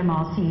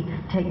HMRC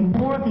take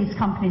more of these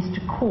companies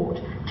to court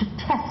to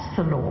test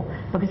the law,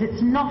 because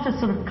it's not a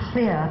sort of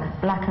clear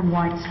black and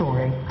white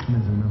story.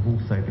 Amazon have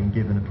also been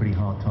given a pretty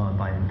hard time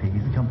by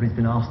MPs. The company's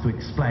been asked to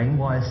explain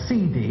why a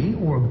CD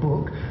or a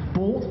book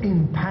bought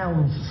in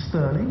pounds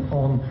sterling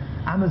on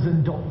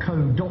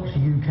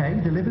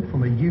Amazon.co.uk, delivered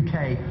from a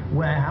UK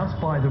warehouse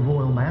by the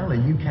Royal Mail, a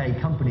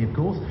UK company of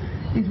course,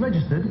 is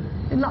registered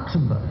in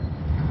Luxembourg.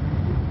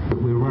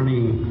 We're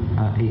running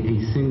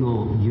a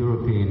single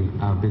European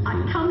business.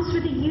 It comes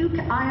with a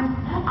UK.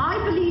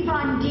 I believe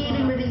I'm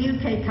dealing with a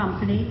UK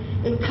company.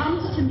 It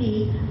comes to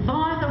me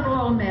via the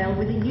Royal Mail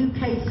with a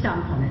UK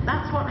stamp on it.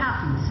 That's what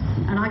happens.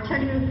 And I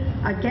tell you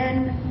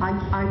again,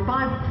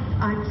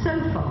 so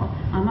far,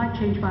 I might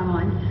change my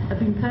mind, have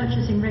been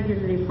purchasing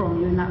regularly from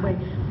you in that way.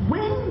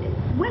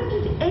 When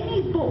did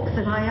any book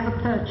that I ever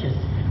purchased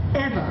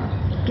ever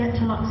get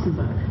to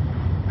Luxembourg?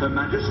 Her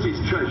Majesty's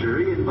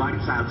Treasury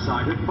invites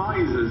outside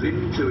advisors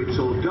into its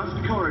august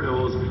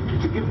corridors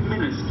to give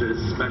ministers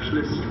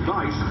specialist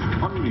advice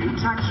on new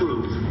tax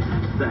rules.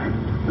 Then,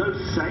 those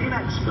same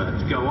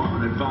experts go on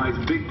and advise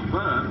big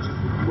firms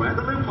where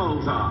the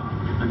loopholes are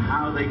and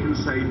how they can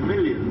save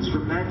millions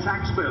from their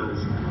tax bills.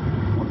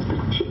 What's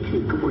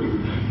particularly galling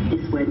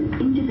is when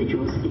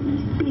individuals in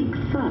these big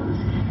firms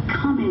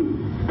come in,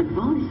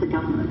 advise the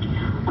government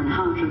on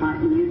how to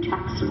write a new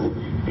tax law,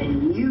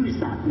 then use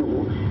that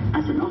law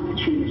as an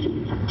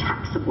opportunity for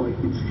tax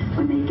avoidance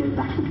when they go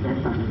back into their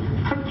firm.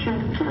 Poacher,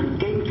 term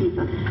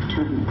gamekeeper,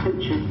 term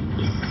poacher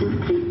is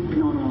simply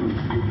not on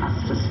and has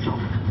to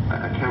stop.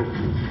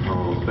 accountants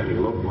are spending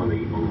a lot of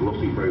money on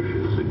glossy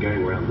brochures that are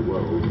going around the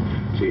world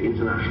to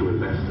international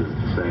investors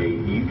to say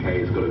the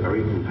UK has got a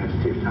very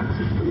competitive tax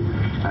system,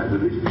 that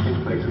this is the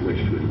place in which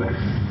to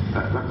invest.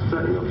 That's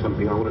certainly not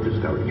something I want to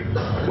discourage.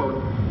 Well,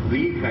 the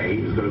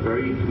UK has got a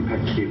very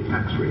competitive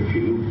tax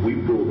regime. We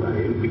brought that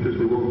in because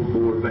we want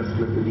more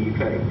investment in the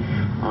UK.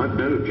 I have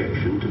no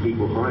objection to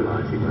people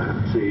highlighting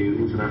that to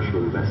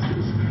international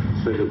investors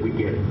so that we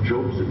get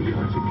jobs in the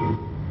United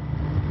Kingdom.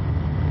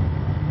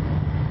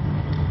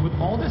 With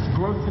all this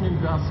growth and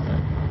investment,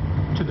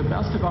 to the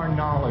best of our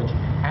knowledge,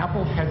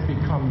 Apple has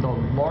become the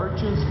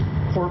largest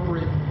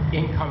corporate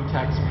income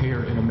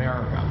taxpayer in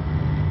America.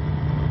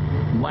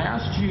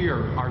 Last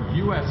year, our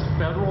U.S.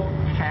 federal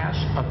cash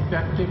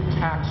effective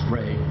tax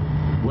rate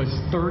was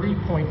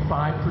 30.5%,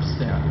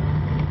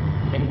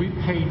 and we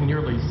paid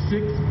nearly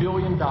 $6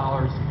 billion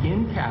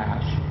in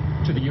cash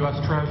to the U.S.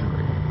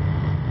 Treasury.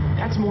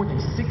 That's more than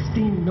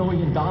 $16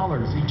 million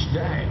each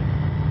day,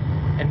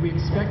 and we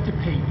expect to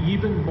pay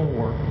even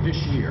more this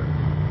year.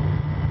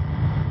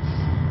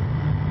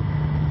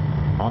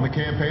 On the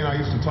campaign, I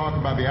used to talk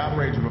about the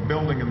outrage of a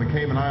building in the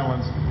Cayman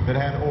Islands that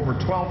had over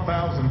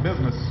 12,000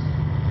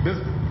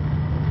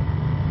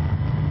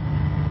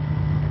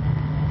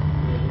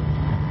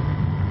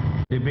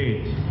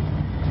 debate.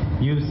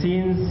 You've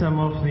seen some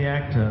of the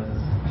actors.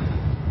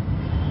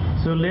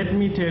 So let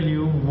me tell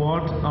you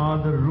what are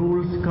the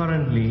rules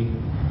currently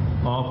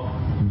of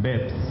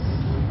BEPS.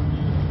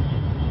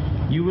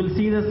 You will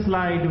see the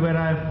slide where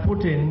I've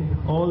put in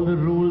all the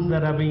rules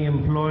that are being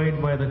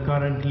employed by the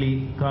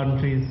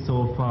countries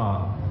so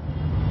far.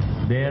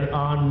 There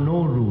are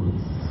no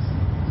rules.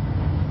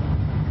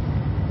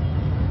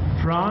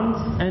 France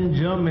and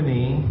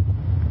Germany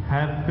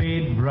have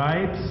paid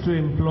bribes to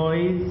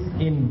employees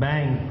in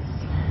banks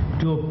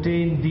to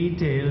obtain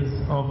details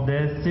of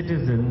their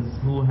citizens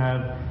who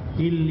have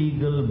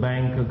illegal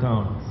bank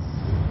accounts.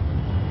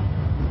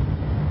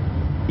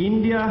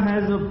 India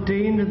has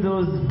obtained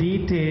those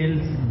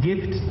details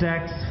gift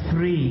tax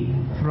free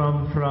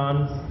from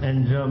France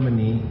and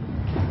Germany.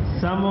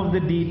 Some of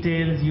the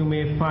details you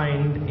may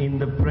find in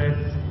the press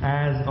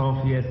as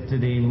of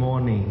yesterday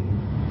morning.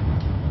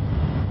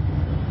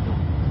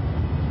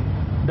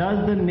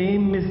 Does the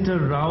name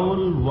Mr.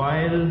 Raoul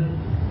Weil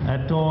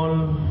at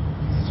all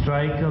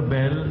strike a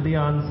bell? The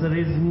answer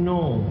is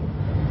no.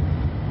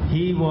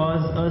 He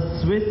was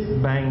a Swiss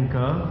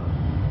banker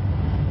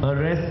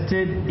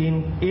arrested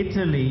in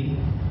Italy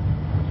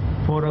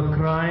for a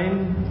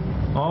crime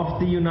of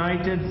the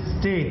United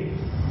States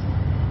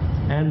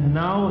and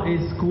now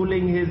is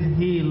cooling his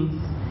heels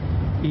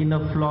in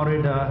a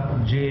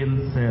Florida jail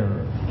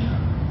cell.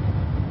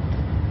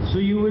 So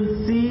you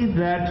will see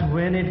that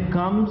when it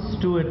comes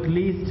to at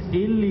least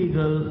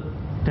illegal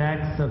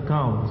tax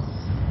accounts,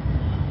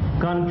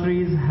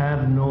 countries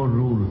have no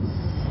rules.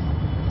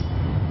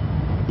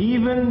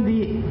 Even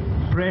the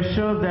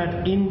pressure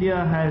that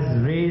India has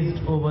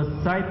raised over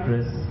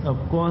Cyprus, of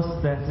course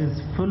that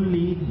is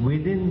fully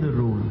within the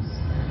rules.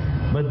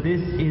 But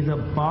this is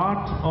a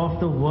part of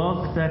the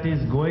work that is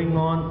going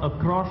on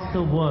across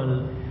the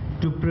world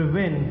to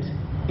prevent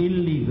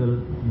illegal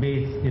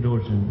base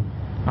erosion.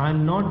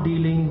 I'm not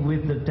dealing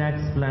with the tax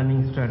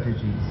planning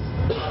strategies.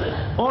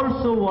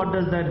 Also, what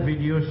does that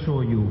video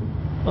show you?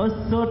 A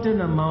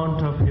certain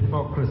amount of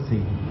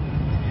hypocrisy.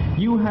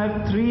 You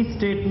have three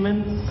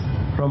statements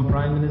from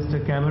Prime Minister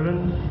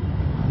Cameron,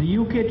 the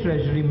UK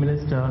Treasury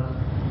Minister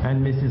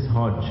and Mrs.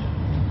 Hodge.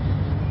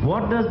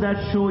 What does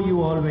that show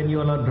you all when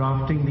you all are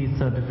drafting these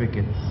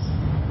certificates?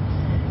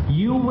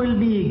 You will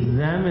be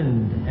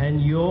examined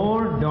and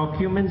your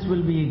documents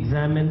will be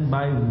examined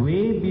by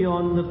way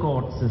beyond the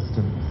court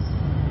systems.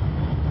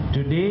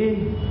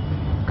 Today,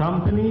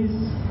 companies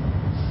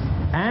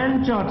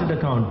and chartered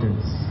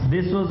accountants,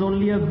 this was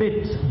only a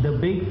bit. The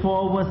Big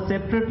Four was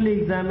separately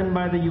examined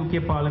by the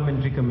UK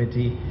Parliamentary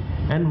Committee,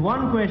 and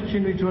one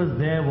question which was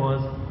there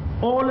was,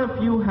 all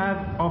of you have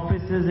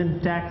offices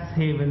in tax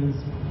havens,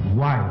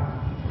 why?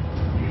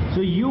 So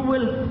you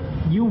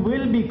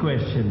will be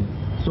questioned.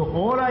 So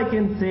all I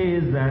can say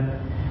is that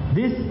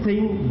this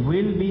thing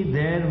will be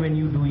there when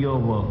you do your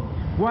work.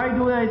 Why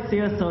do I say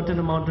a certain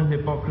amount of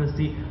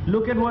hypocrisy?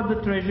 Look at what the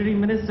Treasury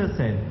Minister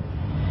said.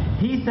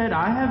 He said,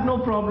 I have no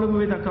problem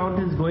with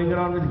accountants going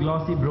around with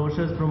glossy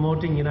brochures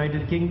promoting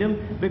United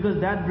Kingdom because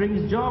that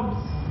brings jobs.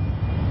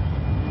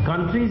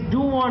 Countries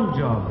do want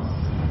jobs.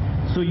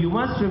 So you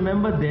must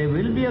remember there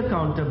will be a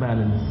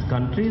counterbalance.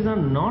 Countries are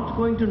not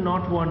going to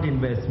not want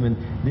investment.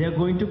 They are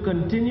going to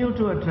continue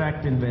to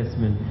attract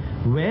investment.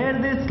 Where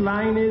this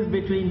line is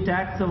between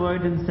tax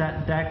avoidance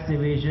and tax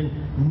evasion,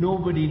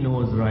 nobody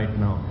knows right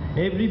now.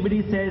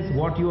 Everybody says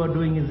what you are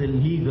doing is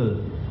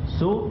illegal.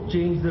 So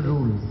change the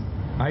rules.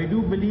 I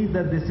do believe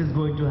that this is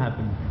going to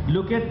happen.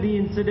 Look at the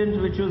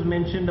incident which was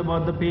mentioned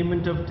about the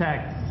payment of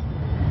tax.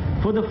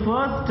 For the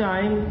first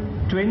time,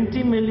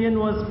 20 million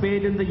was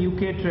paid in the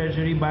UK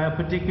Treasury by a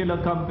particular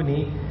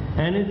company,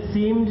 and it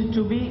seemed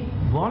to be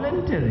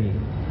voluntary.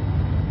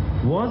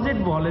 Was it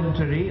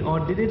voluntary, or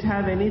did it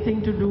have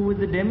anything to do with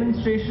the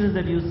demonstrations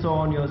that you saw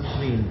on your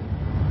screen?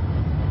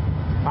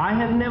 I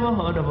have never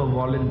heard of a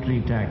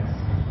voluntary tax.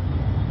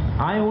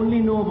 I only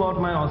know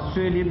about my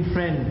Australian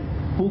friend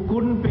who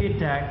couldn't pay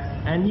tax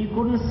and he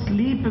couldn't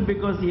sleep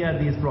because he had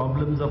these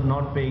problems of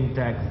not paying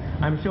tax.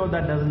 I'm sure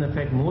that doesn't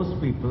affect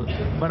most people,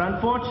 but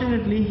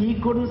unfortunately he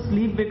couldn't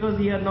sleep because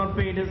he had not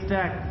paid his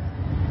tax.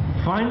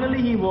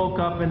 Finally he woke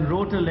up and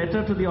wrote a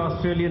letter to the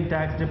Australian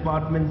tax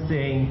department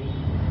saying,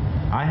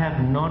 I have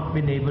not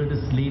been able to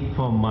sleep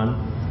for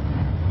months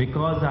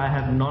because I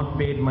have not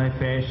paid my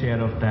fair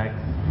share of tax.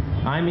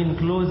 I'm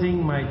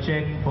enclosing my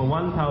check for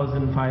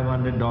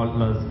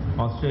 $1,500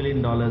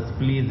 Australian dollars,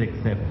 please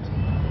accept.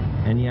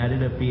 And he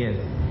added a PS.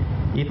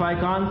 If I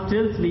can't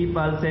still sleep,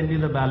 I'll send you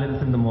the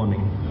balance in the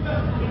morning.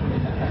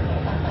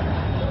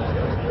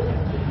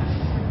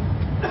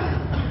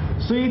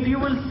 So if you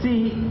will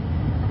see,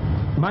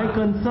 my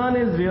concern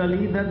is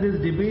really that this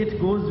debate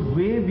goes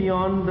way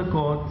beyond the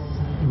courts,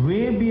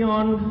 way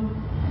beyond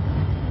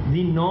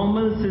the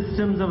normal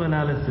systems of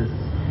analysis.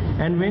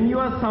 And when you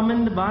are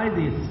summoned by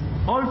this,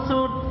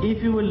 also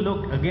if you will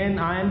look, again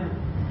I am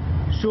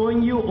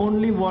showing you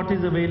only what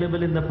is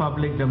available in the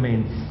public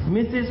domain.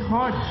 Mrs.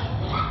 Hodge,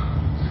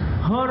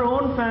 her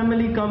own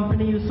family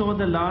company, you saw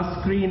the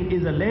last screen,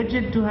 is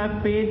alleged to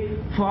have paid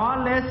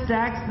far less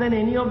tax than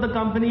any of the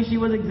companies she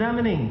was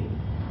examining.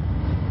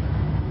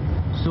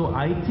 So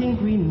I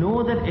think we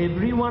know that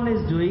everyone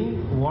is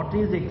doing what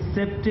is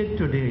accepted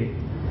today,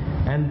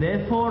 and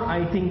therefore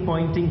I think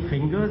pointing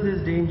fingers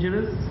is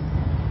dangerous.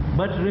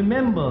 But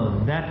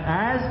remember that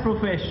as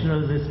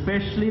professionals,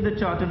 especially the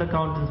chartered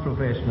accountants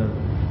professionals,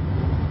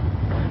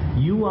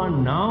 you are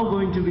now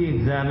going to be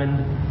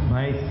examined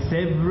by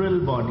several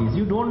bodies.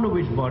 You don't know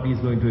which body is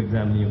going to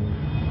examine you.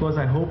 Of course,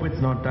 I hope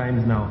it's not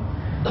Times Now.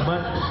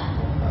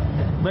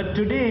 But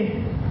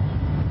today,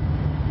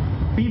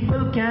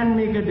 people can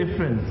make a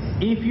difference.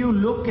 If you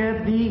look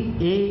at the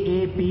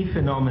AAP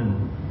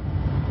phenomenon,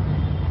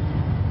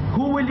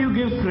 who will you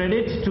give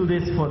credit to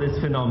this for this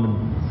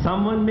phenomenon?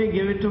 Someone may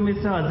give it to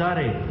Mr.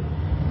 Hazare.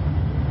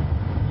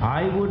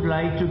 I would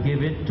like to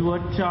give it to a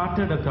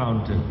chartered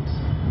accountant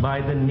by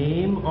the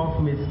name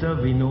of Mr.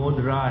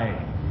 Vinod Rai,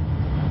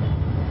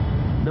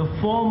 the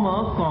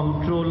former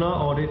Comptroller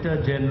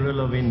Auditor General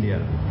of India.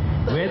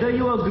 Whether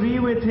you agree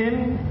with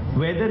him,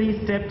 whether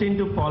he stepped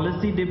into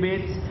policy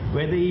debates,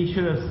 whether he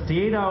should have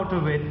stayed out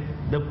of it,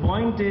 the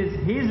point is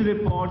his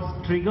reports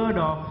triggered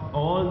off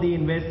all the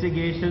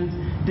investigations,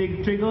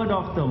 triggered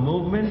off the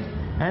movement,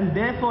 and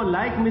therefore,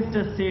 like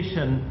Mr.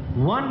 Seshan,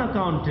 one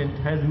accountant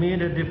has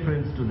made a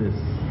difference to this.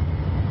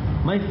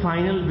 My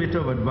final bit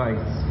of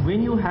advice,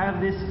 when you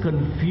have this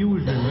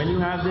confusion, when you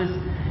have this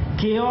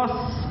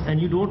chaos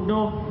and you don't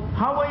know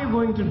how are you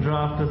going to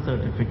draft a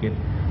certificate,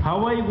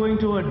 how are you going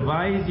to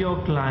advise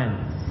your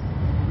clients,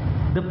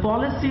 the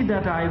policy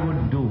that I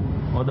would do,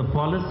 or the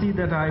policy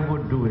that I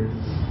would do is,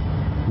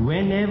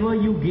 whenever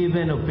you give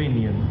an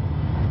opinion,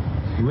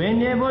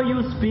 whenever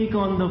you speak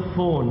on the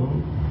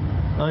phone,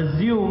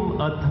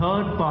 assume a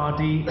third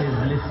party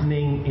is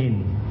listening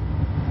in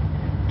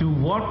to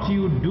what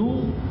you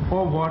do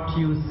or what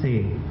you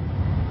say.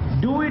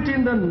 Do it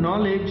in the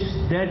knowledge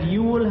that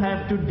you will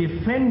have to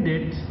defend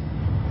it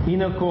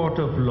in a court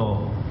of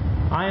law.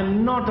 I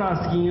am not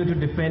asking you to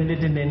defend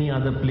it in any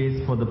other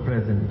place for the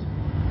present.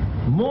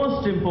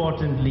 Most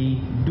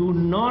importantly, do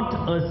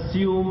not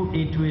assume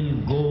it will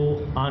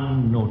go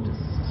unnoticed.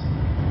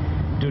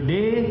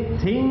 Today,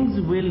 things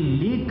will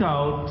leak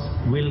out,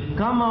 will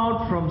come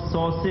out from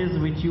sources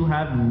which you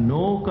have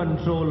no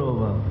control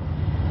over.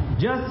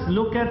 Just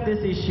look at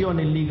this issue on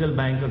illegal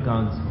bank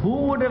accounts.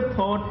 Who would have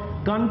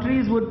thought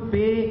countries would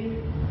pay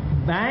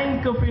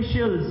bank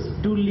officials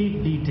to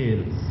leak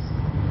details?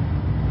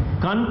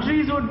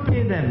 Countries would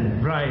pay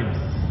them bribes.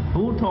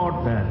 Who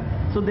thought that?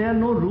 So there are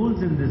no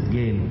rules in this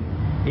game.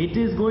 It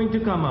is going to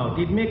come out.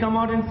 It may come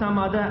out in some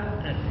other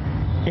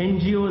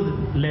NGO's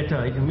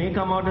letter. It may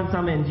come out in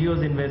some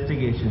NGO's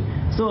investigation.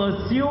 So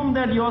assume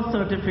that your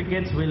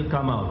certificates will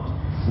come out.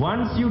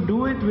 Once you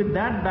do it with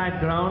that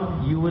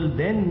background, you will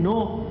then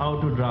know how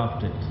to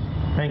draft it.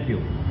 Thank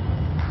you.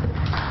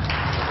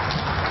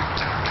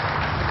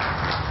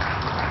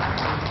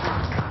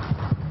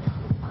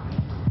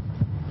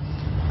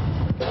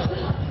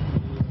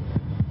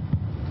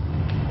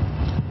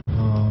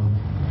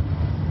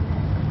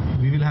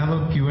 We will have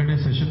a Q&A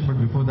session, but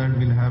before that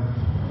we'll have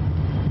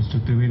Mr.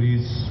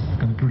 Trivedi's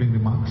concluding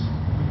remarks.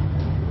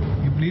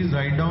 You please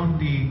write down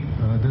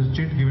there's a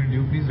chit given to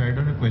you. Please write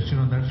down a question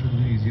on that. It should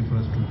be easy for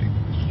us to take the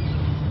question.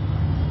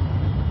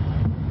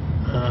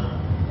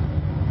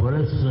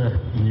 Porus,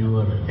 you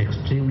were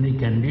extremely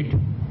candid.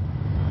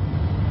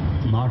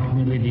 Not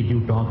merely did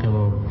you talk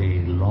about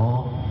the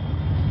law,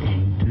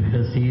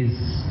 intricacies,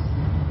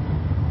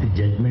 the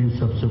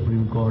judgments of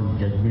Supreme Court,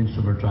 judgments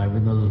of the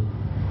tribunal,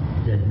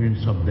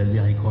 judgments of Delhi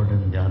High Court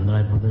and the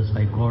Andhra Pradesh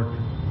High Court,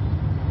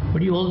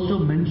 but you also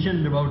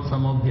mentioned about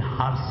some of the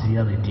harsh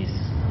realities,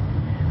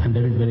 and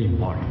that is very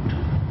important.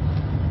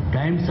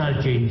 Times are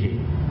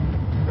changing.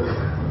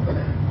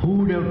 Who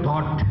would have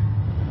thought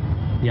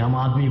the Aam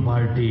Aadmi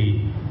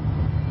Party,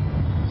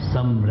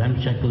 some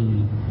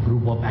ramshackle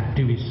group of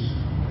activists,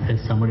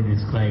 as somebody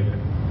described,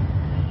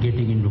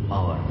 getting into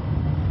power.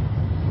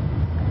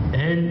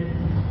 And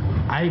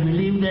I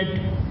believe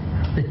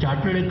that the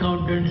chartered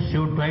accountants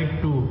should try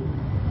to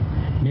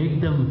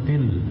make them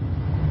feel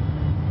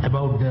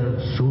about their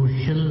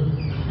social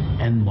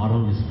and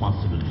moral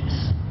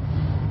responsibilities.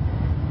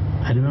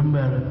 I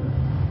remember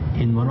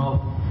in one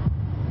of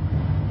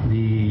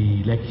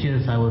the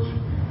lectures I was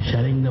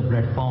sharing the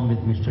platform with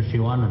Mr.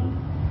 Shivanand,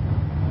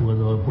 who was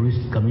our police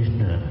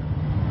commissioner,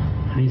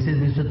 and he said,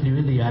 Mr.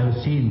 Trivedi, I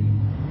have seen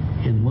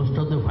in most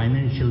of the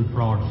financial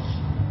frauds,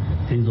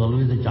 there is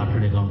always a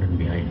chartered accountant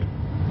behind.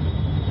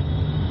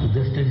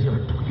 Just as you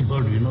are talking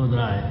about Vinod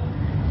Rai,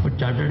 but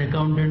chartered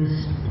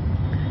accountants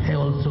have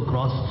also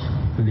crossed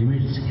the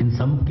limits in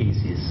some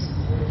cases.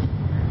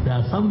 There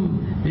are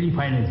some very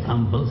fine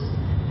examples,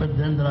 but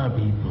then there are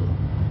people.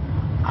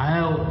 I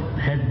have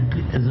had,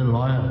 as a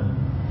lawyer,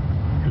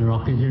 an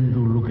occasion to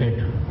look at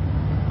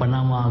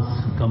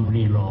Panama's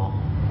company law,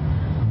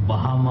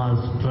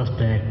 Bahamas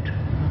Trust Act,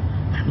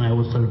 and I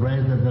was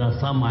surprised that there are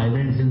some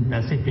islands in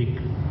Pacific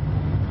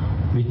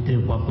with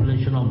a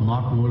population of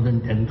not more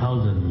than 10,000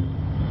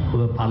 who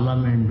have a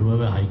parliament, who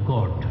have a high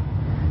court,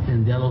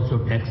 and they are also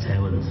tax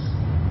havens.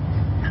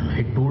 And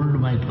I told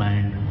my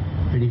client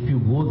that if you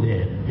go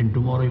there and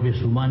tomorrow if a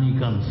tsunami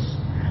comes,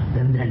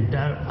 then the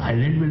entire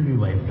island will be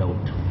wiped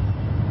out.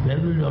 Where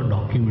will your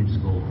documents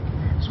go?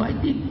 So I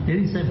think there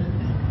is a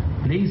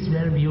place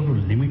where we have to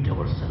limit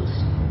ourselves.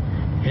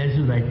 As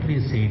you rightly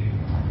said,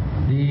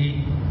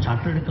 the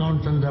chartered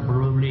accountants are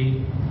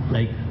probably,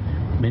 like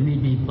many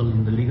people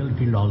in the legal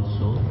field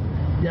also,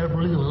 they are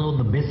probably one of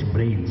the best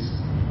brains.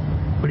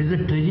 But it's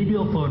a tragedy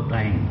of our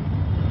time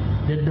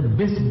that the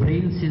best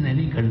brains in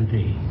any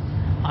country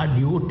are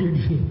devoted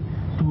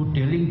to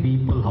telling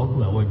people how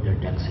to avoid their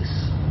taxes.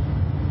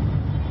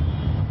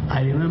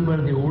 I remember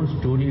the old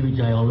story which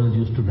I always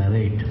used to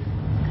narrate,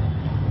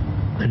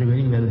 that a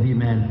very wealthy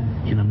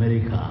man in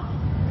America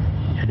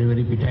had a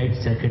very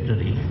petite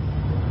secretary,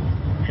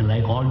 and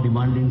like all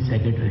demanding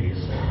secretaries,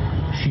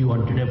 she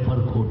wanted a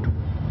fur coat.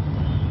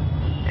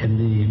 And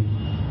the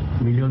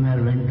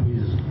millionaire went to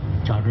his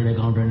chartered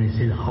accountant and he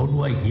said, how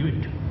do I give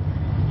it?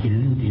 He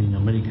didn't in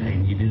America,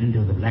 and he didn't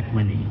have the black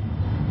money.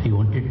 He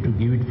wanted to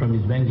give it from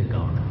his bank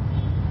account.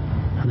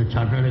 And the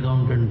chartered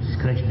accountant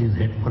scratched his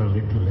head for a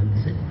little and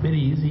said, very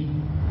easy.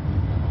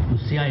 You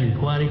see, I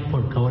inquired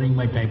for covering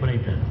my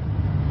typewriter.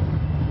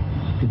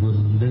 Because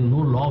there is no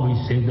law which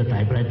says the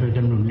typewriter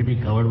can only be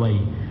covered by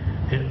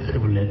a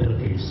leather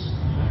case.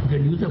 You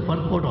can use a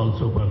fur coat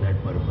also for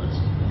that purpose.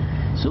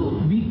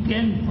 So we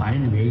can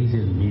find ways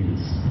and means.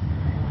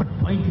 But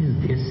point is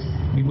this,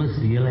 we must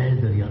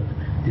realize the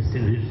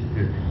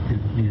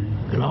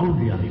ground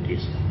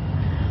realities.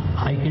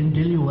 I can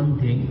tell you one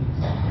thing,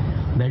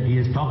 that he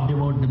has talked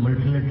about the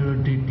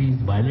multilateral treaties,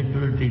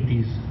 bilateral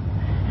treaties,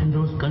 and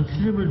there was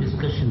considerable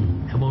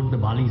discussion about the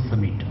Bali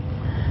summit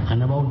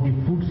and about the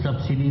food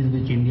subsidies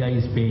which India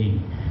is paying,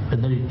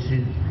 whether it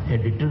is a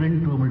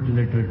deterrent to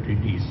multilateral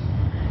treaties.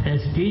 A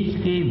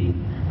stage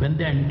came when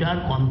the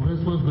entire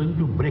conference was going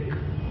to break.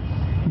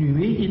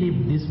 Imagine if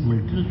these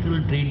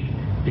multilateral trade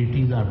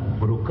treaties are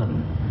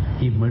broken,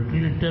 if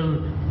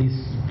multilateral,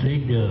 these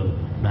trade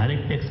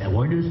direct tax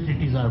avoidance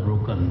treaties are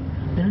broken,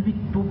 there will be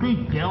total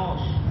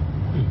chaos.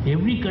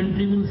 Every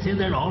country will say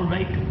that, all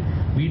right,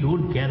 we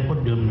don't care for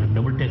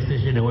double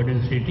taxation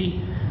avoidance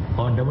treaty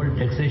or double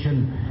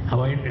taxation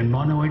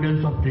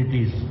non-avoidance of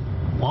treaties.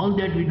 All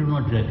that we do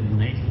not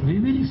recognize. We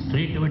will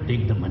straight away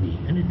take the money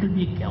and it will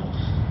be chaos.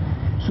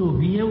 So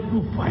we have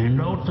to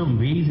find out some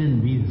ways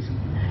and means.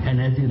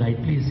 And as he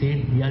rightly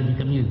said, we are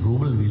becoming a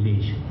global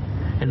village.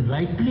 And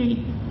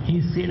rightly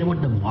he said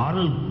about the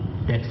moral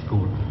tax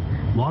code.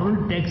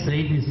 Moral tax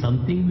rate is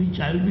something which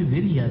I will be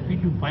very happy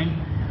to find.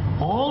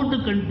 All the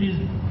countries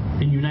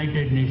in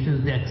United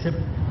Nations, they accept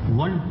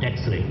one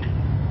tax rate.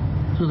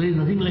 So there is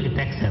nothing like a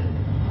tax haven.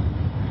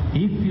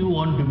 If you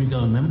want to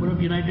become a member of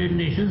United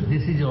Nations,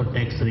 this is your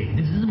tax rate.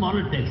 This is a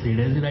moral tax rate.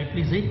 As you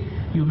rightly say,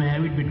 you may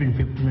have it between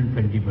 15 and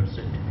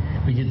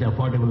 20%, which is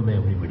affordable by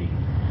everybody.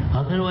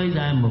 Otherwise,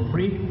 I am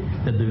afraid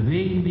that the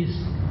way these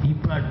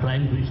people are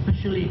trying to,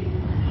 especially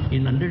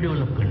in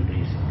underdeveloped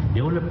countries,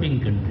 developing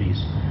countries,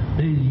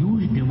 there is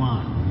huge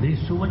demand. There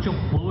is so much of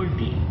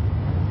poverty.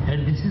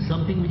 And this is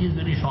something which is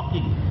very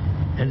shocking.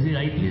 As he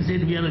rightly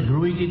said, we are a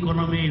growing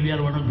economy, we are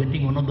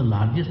getting one of the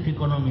largest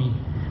economy.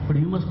 But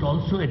you must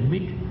also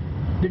admit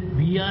that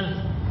we are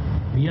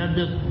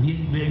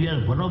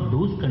one of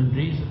those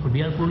countries,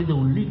 we are probably the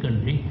only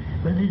country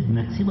where there is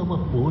maximum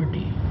of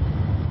poverty.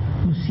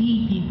 You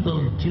see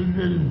people,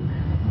 children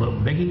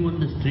begging on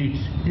the streets.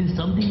 This is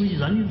something which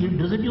is unusual. It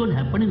doesn't even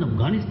happen in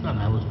Afghanistan,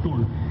 I was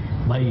told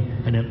by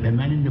a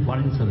man in the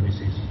foreign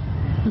services.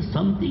 So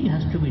something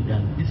has to be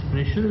done. This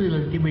pressure will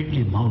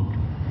ultimately mount.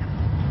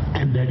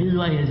 And that is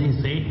why, as he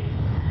said,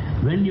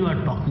 when you are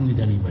talking with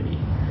anybody,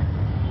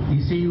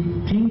 he say you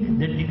think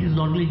that it is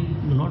not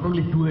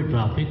only two-way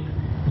traffic,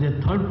 there is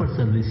a third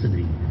person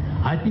listening.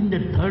 I think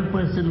that third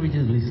person which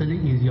is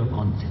listening is your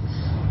conscience.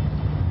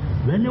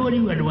 Whenever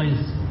you advise,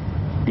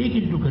 take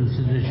into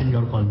consideration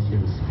your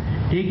conscience.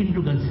 take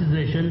into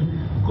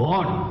consideration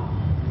God,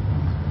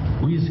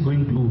 who is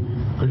going to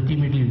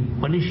ultimately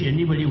punish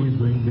anybody who is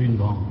doing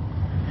wrong.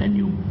 And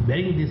you,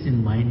 bearing this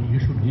in mind, you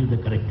should give the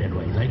correct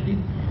advice. I think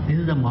this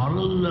is the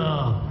moral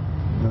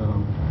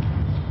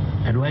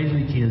advice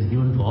which he has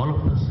given to all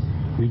of us,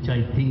 which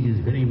I think is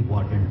very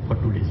important for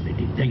today's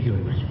meeting. Thank you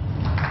very much.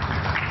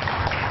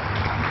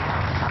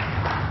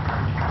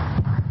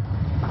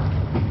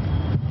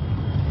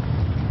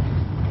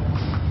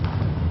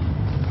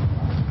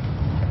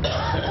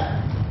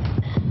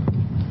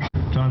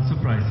 Transfer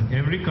pricing.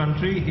 Every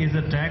country is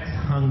a tax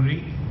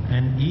hungry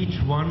and each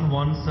one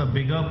wants a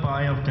bigger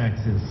pie of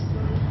taxes.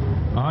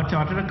 Are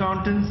chartered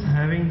accountants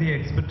having the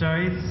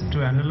expertise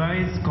to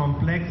analyze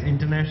complex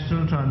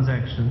international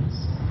transactions?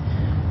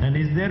 And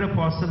is there a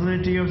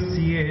possibility of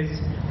CAs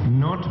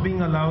not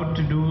being allowed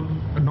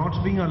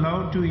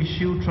to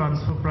issue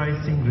transfer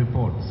pricing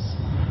reports?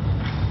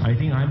 I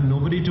think I'm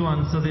nobody to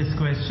answer this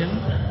question,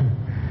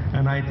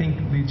 and I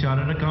think the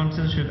chartered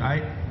accountants should.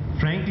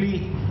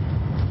 Frankly,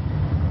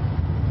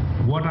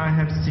 what I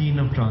have seen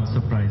of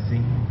transfer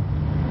pricing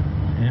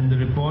and the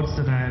reports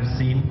that I have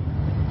seen,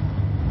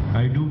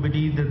 I do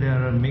believe that they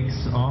are a mix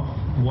of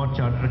what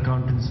chartered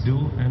accountants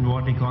do and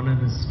what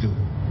economists do.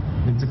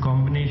 It's a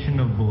combination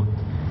of both.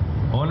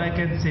 All I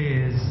can say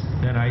is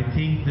that I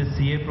think the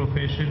CA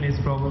profession is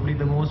probably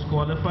the most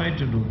qualified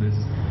to do this.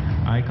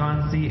 I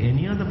can't see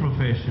any other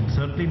profession,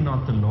 certainly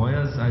not the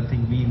lawyers. I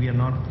think we are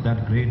not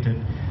that great at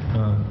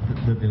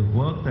the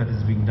work that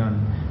is being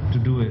done to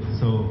do it.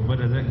 So, but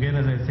as I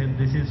said,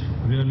 this is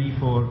really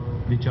for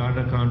the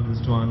chartered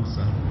accountants to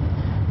answer.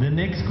 The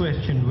next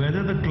question,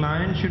 whether the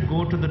client should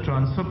go to the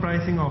transfer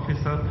pricing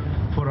officer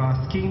for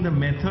asking the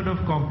method of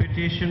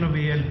computation of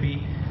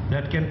ALP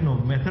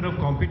method of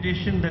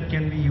computation that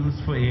can be used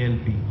for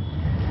ALP.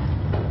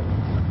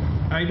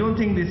 I don't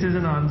think this is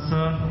an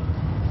answer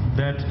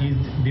that is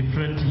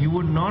different. You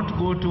would not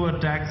go to a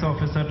tax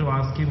officer to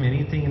ask him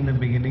anything in the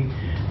beginning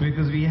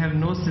because we have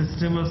no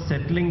system of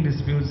settling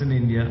disputes in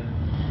India.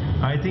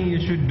 I think you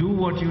should do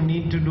what you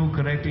need to do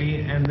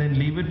correctly and then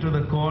leave it to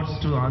the courts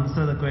to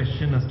answer the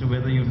question as to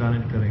whether you've done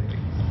it correctly.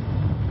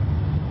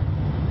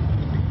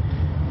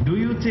 Do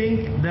you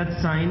think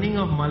that signing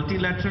of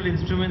multilateral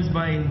instruments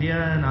by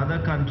India and other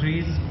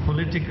countries,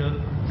 political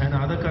and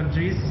other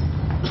countries,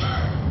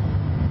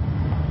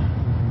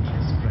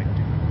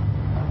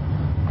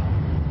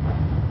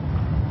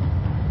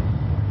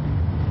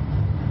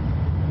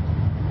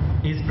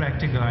 is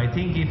practical? I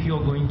think if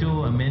you're going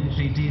to amend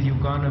treaties, you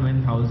can't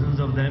amend thousands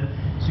of them.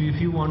 So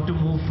if you want to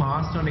move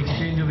fast on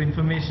exchange of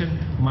information,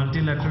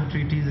 multilateral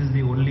treaties is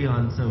the only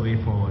answer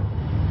way forward.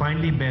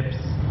 Finally, BEPS.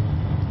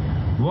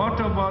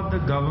 What about the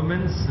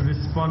government's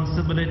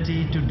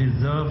responsibility to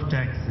deserve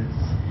taxes?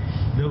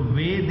 The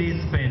way they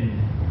spend,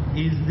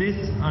 is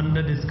this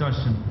under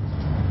discussion?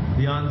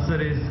 The answer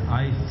is,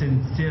 I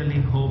sincerely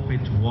hope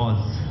it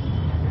was.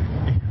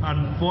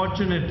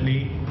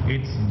 Unfortunately,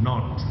 it's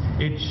not.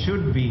 It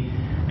should be.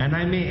 And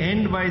I may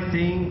end by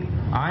saying,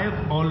 I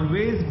have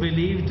always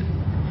believed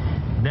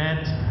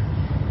that,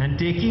 and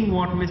taking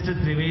what Mr.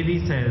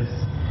 Trivedi says,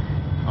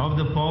 of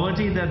the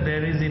poverty that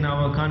there is in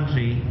our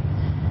country,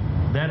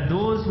 that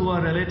those who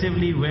are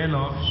relatively well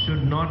off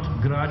should not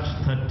grudge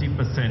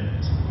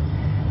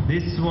 30%.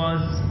 This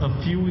was a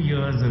few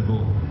years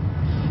ago.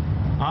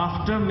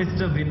 After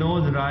Mr.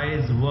 Vinod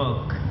Rai's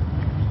work,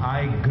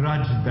 I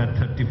grudged that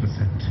 30%.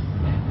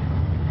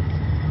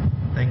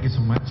 Thank you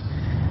so much.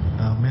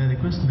 May I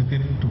request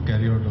Nitin to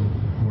carry out a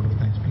vote of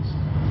thanks, please?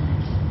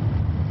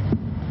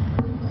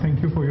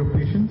 Thank you for your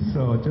patience.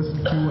 Just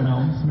a few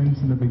announcements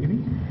in the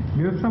beginning.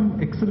 We have some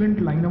excellent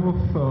lineup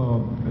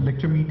of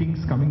lecture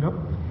meetings coming up.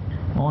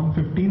 On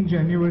 15th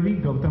January,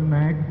 Gautam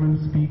Nayak will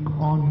speak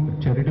on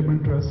charitable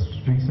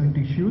trust recent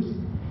issues.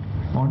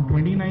 On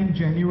 29th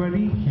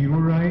January, Hero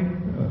Rai,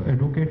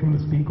 advocate, will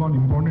speak on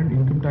important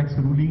income tax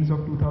rulings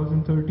of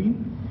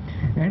 2013.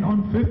 And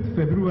on 5th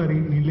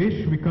February,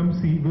 Nilesh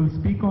Vikamsi will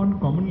speak on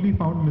commonly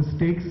found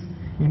mistakes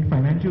in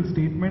financial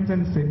statements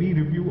and SEBI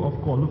review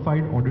of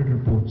qualified audit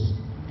reports.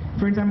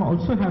 Friends, I'm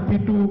also happy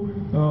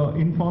to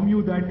inform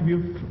you that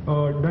we've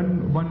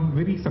done one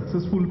very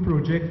successful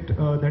project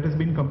that has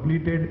been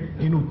completed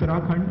in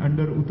Uttarakhand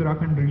under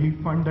Uttarakhand Relief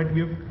Fund, that we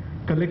have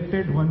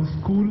collected one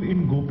school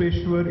in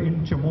Gopeshwar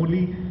in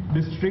Chamoli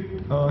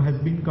district has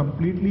been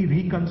completely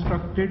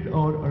reconstructed,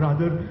 or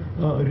rather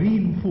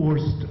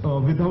reinforced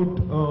without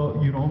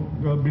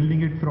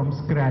building it from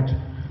scratch.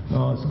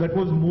 So that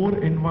was more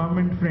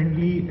environment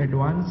friendly,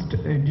 advanced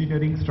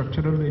engineering,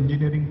 structural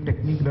engineering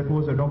technique that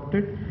was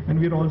adopted, and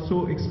we are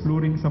also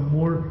exploring some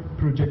more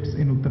projects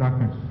in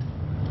Uttarakhand.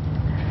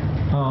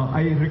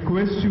 I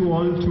request you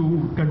all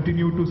to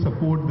continue to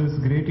support this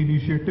great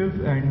initiative,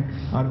 and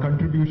our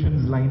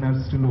contributions line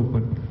are still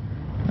open.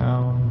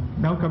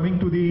 Now coming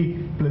to the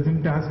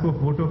pleasant task of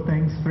vote of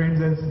thanks, friends,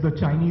 as the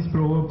Chinese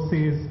proverb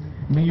says,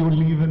 may you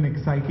live an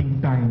exciting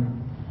time.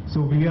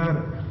 So we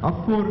are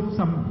up for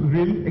some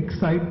real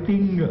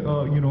exciting,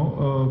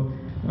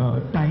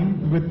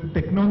 time with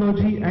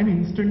technology and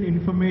instant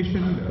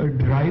information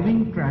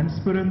driving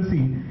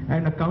transparency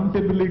and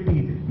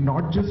accountability,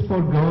 not just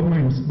for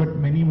governments but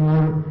many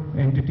more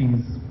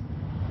entities.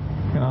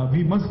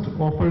 We must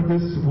offer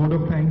this vote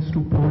of thanks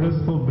to Porus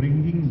for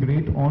bringing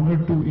great honor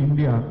to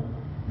India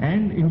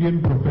and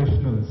Indian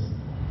professionals.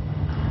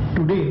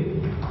 Today,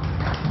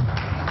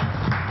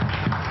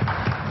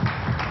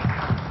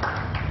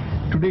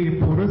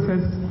 Porus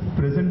has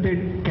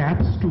presented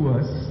CAPS to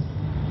us,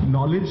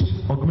 knowledge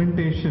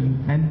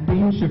augmentation and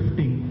pain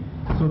shifting,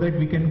 so that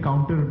we can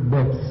counter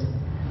deaths.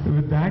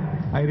 With that,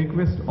 I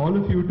request all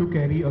of you to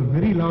carry a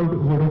very loud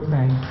vote of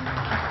thanks.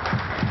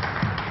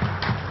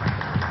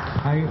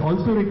 I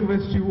also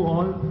request you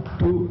all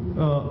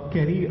to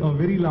carry a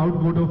very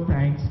loud vote of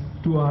thanks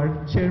to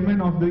our chairman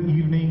of the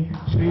evening,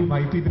 Shri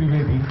Y.P.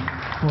 Trivedi,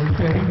 for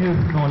sharing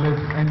his knowledge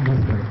and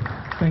wisdom.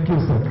 Thank you,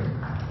 sir.